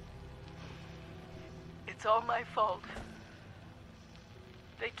him. It's all my fault.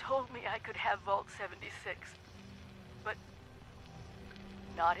 They told me I could have Vault 76, but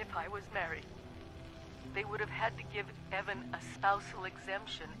not if I was married. They would have had to give Evan a spousal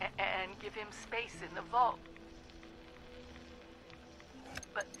exemption and give him space in the vault.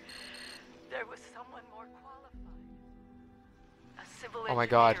 But there was someone more qualified. A civil engineer, Oh my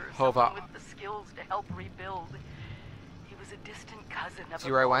God, Hova. someone with the skills to help rebuild. He was a distant cousin of See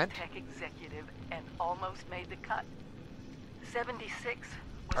a where I Vault went? Tech executive and almost made the cut. 76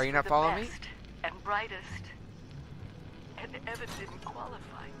 was Are you for not the following me? best and brightest. And Evan didn't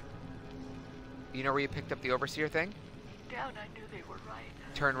qualify. You know where you picked up the overseer thing? Down, I knew they were right.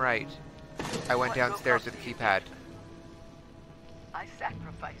 Turn right. I went downstairs with the keypad. I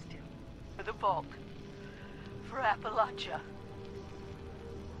sacrificed him for the vault, for Appalachia.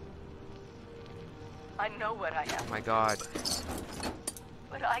 I know what I am. Oh my God.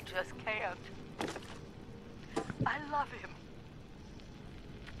 But I just can't. I love him.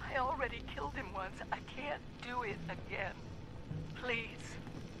 I already killed him once. I can't do it again. Please.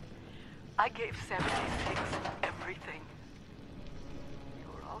 I gave 76 everything. You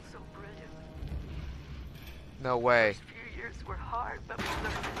were also brilliant. No way. First few years were hard, but we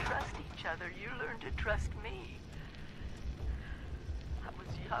learned to trust each other. You learned to trust me. I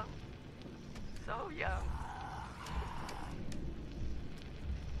was young. So young.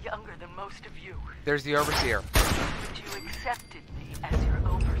 Younger than most of you. There's the overseer. But you accepted me as your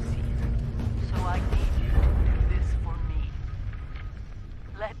overseer. So I need you to do this for me.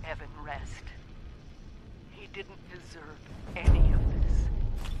 Let Evan rest. He didn't deserve any of this.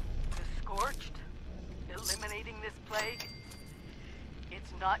 The Scorched, eliminating this plague,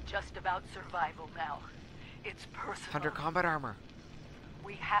 it's not just about survival now. It's personal. Hunter combat armor.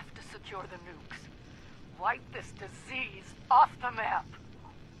 We have to secure the nukes. Wipe this disease off the map.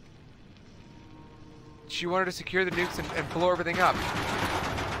 She wanted to secure the nukes and blow everything up.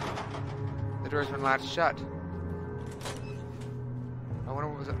 The door's been latched shut. I wonder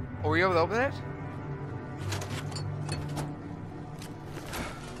what was it. Oh, were you able to open it?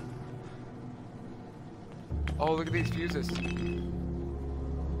 Oh, look at these fuses.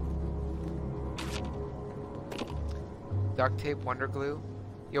 Duct tape, wonder glue.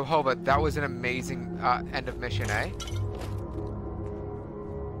 Yo, Hova, that was an amazing end of mission, eh?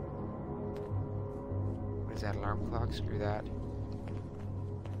 What is that, alarm clock? Screw that.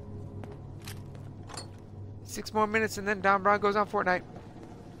 6 more minutes and then Don Brown goes on Fortnite.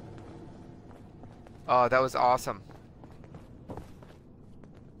 Oh, that was awesome.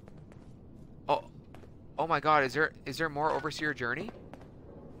 Oh my God, is there more Overseer Journey?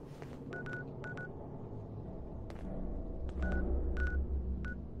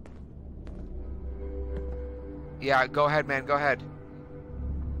 Yeah, go ahead, man, go ahead.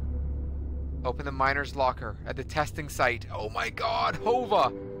 Open the miner's locker at the testing site. Oh my God,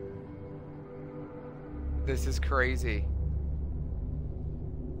 Hova! This is crazy.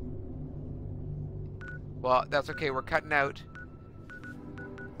 Well, that's okay, we're cutting out.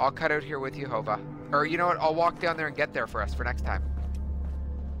 I'll cut out here with you, Hova. Or you know what, I'll walk down there and get there for us for next time.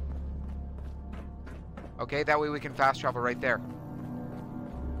 Okay, that way we can fast travel right there.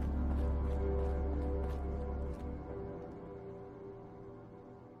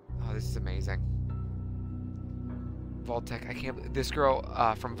 Oh, this is amazing. Vault Tech, I can't. This girl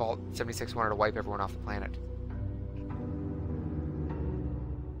from Vault 76 wanted to wipe everyone off the planet.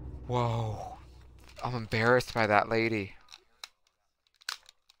 Whoa. I'm embarrassed by that lady.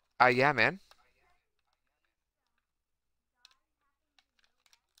 Yeah, man.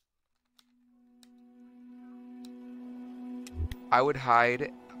 I would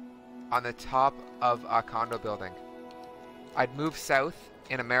hide on the top of a condo building. I'd move south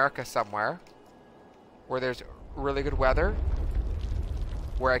in America somewhere where there's really good weather,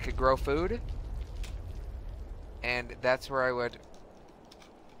 where I could grow food, and that's where I would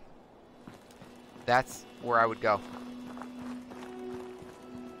go.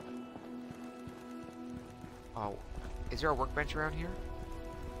 Oh, is there a workbench around here?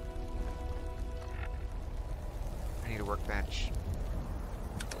 I need a workbench.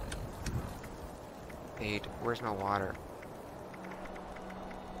 Where's my water?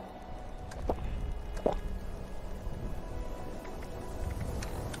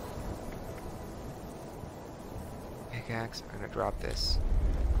 Pickaxe, I'm gonna drop this.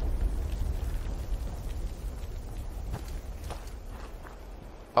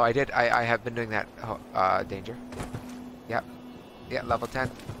 Oh, I did. I have been doing that. Oh, danger. Yep. Yeah, level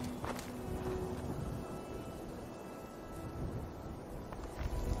 10.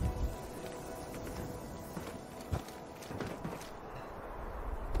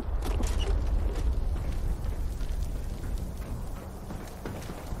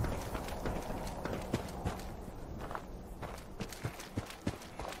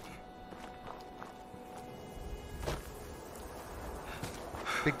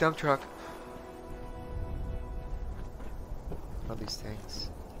 Big dump truck. All these things.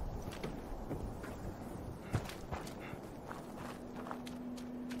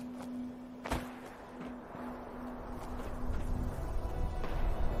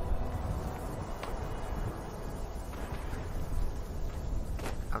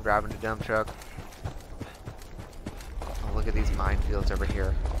 I'm driving the dump truck. Oh, look at these minefields over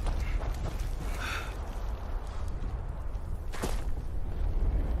here.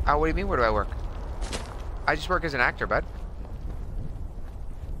 Oh, what do you mean, where do I work? I just work as an actor, bud.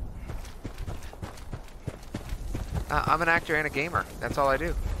 I'm an actor and a gamer. That's all I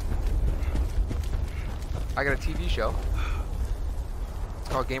do. I got a TV show. It's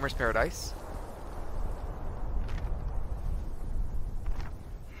called Gamer's Paradise.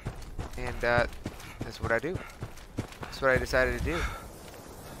 And that's what I do. That's what I decided to do.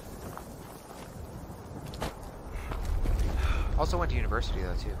 Also went to university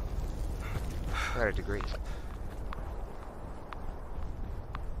though too. Got a degree.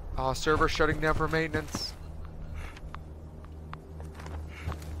 Oh, server shutting down for maintenance.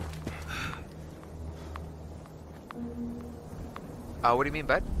 What do you mean,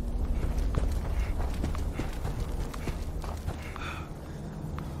 bud?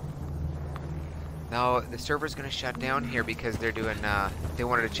 No, the server's gonna shut down here because they're doing, they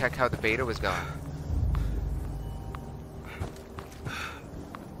wanted to check how the beta was going.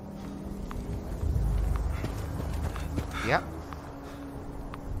 Yep.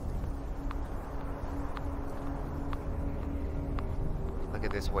 Look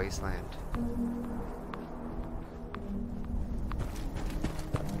at this wasteland.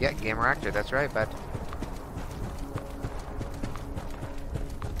 Yeah, gamer actor, that's right, bud.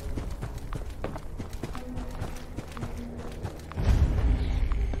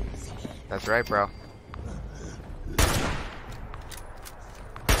 That's right, bro.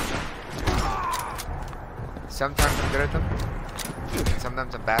 Sometimes I'm good at them, and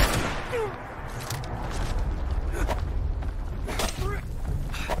sometimes I'm bad at them.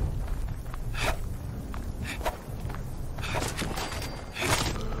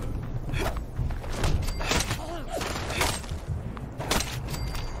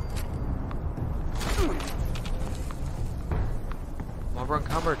 We're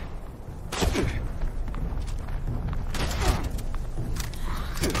encumbered.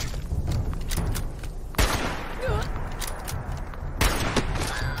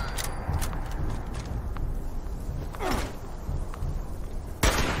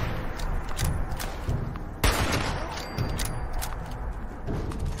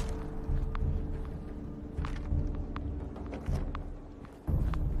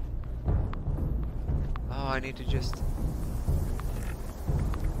 Oh, I need to just...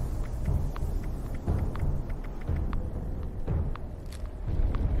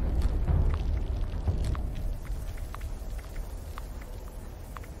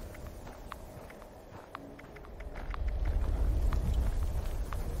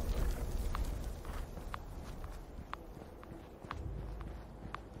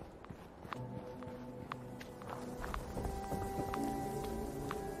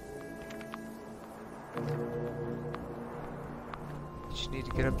 Just need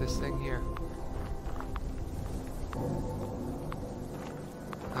to get up this thing here.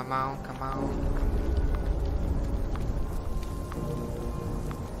 Come on, come on.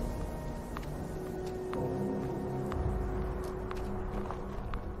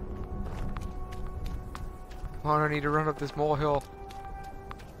 Come on, I need to run up this molehill.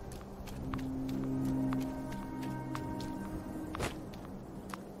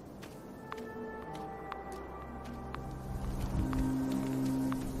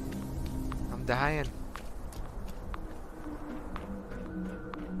 I'm dying.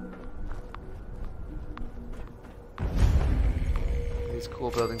 These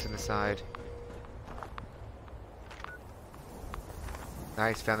cool buildings on the side.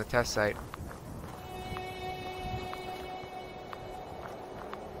 Nice, found the test site.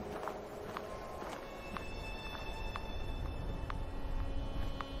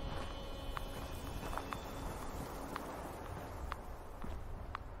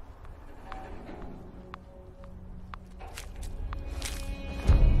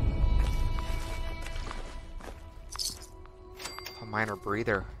 minor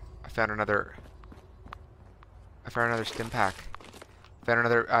breather. I found another stim pack. Found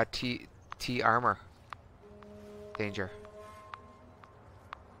another T armor. Danger.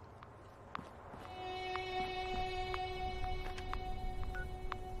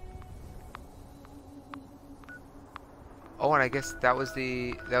 Oh, and I guess that was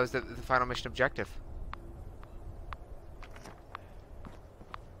the final mission objective.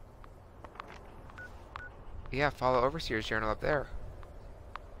 Yeah, follow Overseer's journal up there.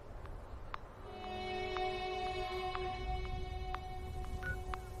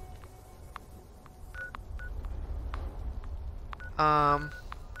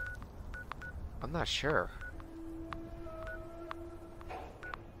 I'm not sure.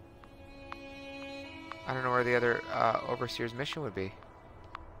 I don't know where the other Overseer's mission would be.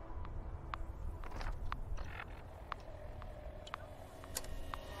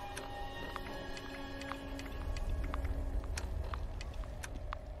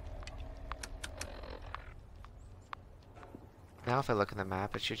 Now if I look in the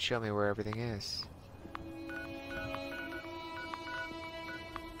map, it should show me where everything is.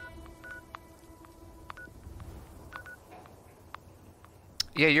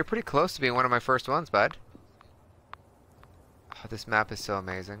 Yeah, you're pretty close to being one of my first ones, bud. Oh, this map is so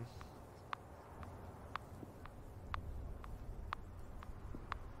amazing.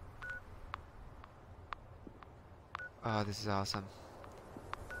 Oh, this is awesome.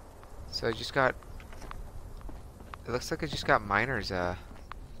 So I just got... It looks like I just got miners,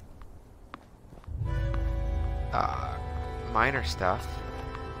 miner stuff.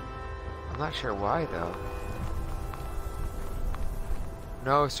 I'm not sure why, though.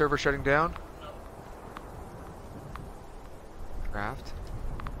 No, server shutting down. Craft.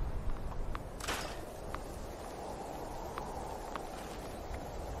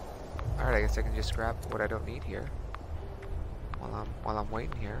 Alright, I guess I can just grab what I don't need here. While I'm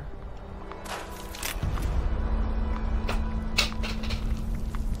waiting here.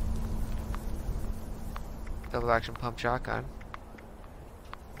 Double action pump shotgun.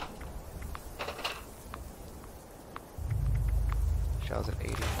 Shells at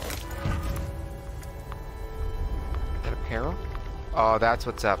 80. Is that apparel? Oh, that's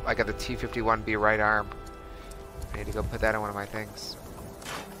what's up. I got the T-51B right arm. I need to go put that on one of my things.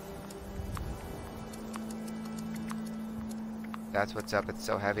 That's what's up. It's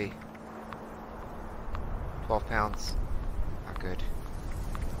so heavy. 12 pounds. Not good.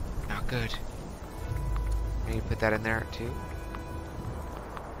 Not good. I need to put that in there too.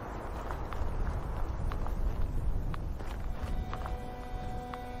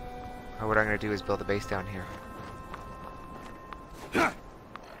 Or what I'm going to do is build a base down here.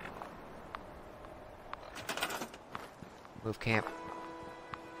 Move camp.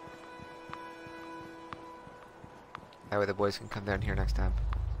 That way the boys can come down here next time.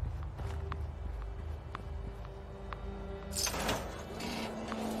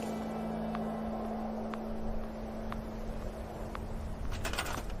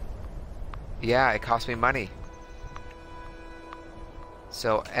 Yeah, it cost me money.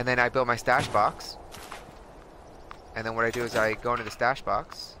 So, and then I built my stash box. And then what I do is I go into the stash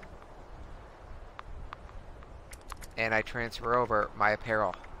box. And I transfer over my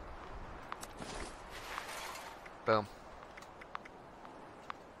apparel. Boom.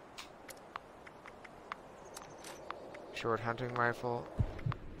 Short hunting rifle.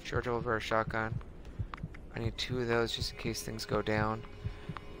 Short over shotgun. I need 2 of those just in case things go down.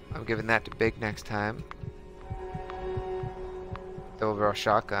 I'm giving that to Big next time. Double barrel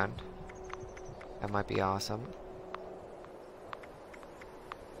shotgun. That might be awesome.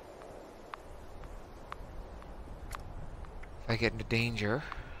 If I get into danger.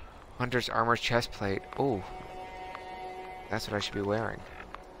 Hunter's armor chest plate. Ooh. That's what I should be wearing.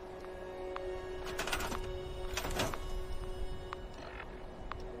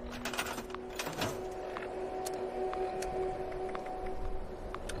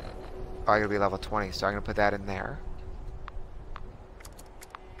 Oh, I gotta be level 20, so I'm gonna put that in there.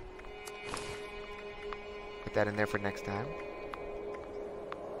 Put that in there for next time.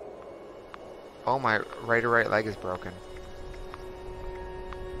 Oh, my right leg is broken.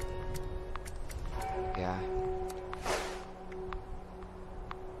 Yeah.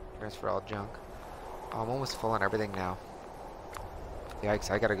 Transfer all junk. Oh, I'm almost full on everything now.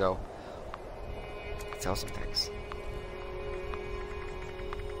 Yikes, I gotta go sell some things.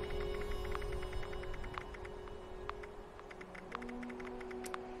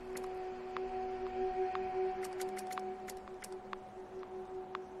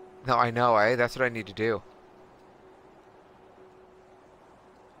 No, I know, that's what I need to do.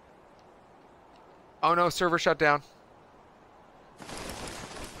 Oh no, server shut down.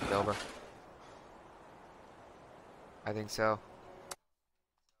 over. I think so.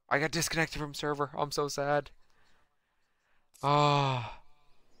 I got disconnected from server. I'm so sad. Oh.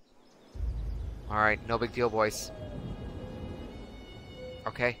 Alright, no big deal, boys.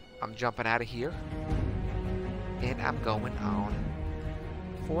 Okay, I'm jumping out of here. And I'm going on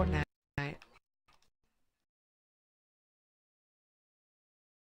Fortnite.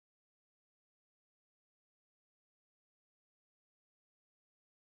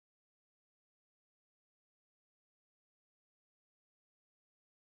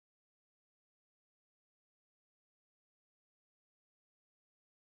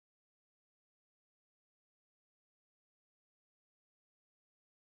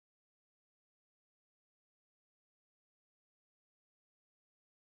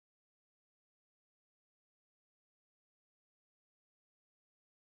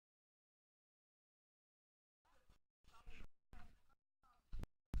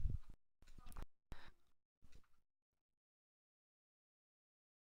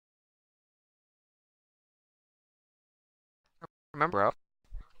 Remember, bro?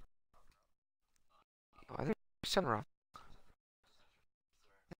 I think there's something wrong. I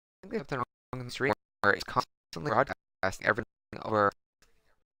think there's something wrong in the stream where it's constantly broadcasting everything over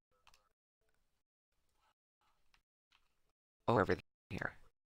everything here.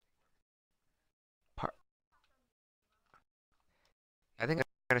 Part. I think I'm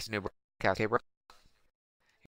gonna new broadcast. Okay, bro.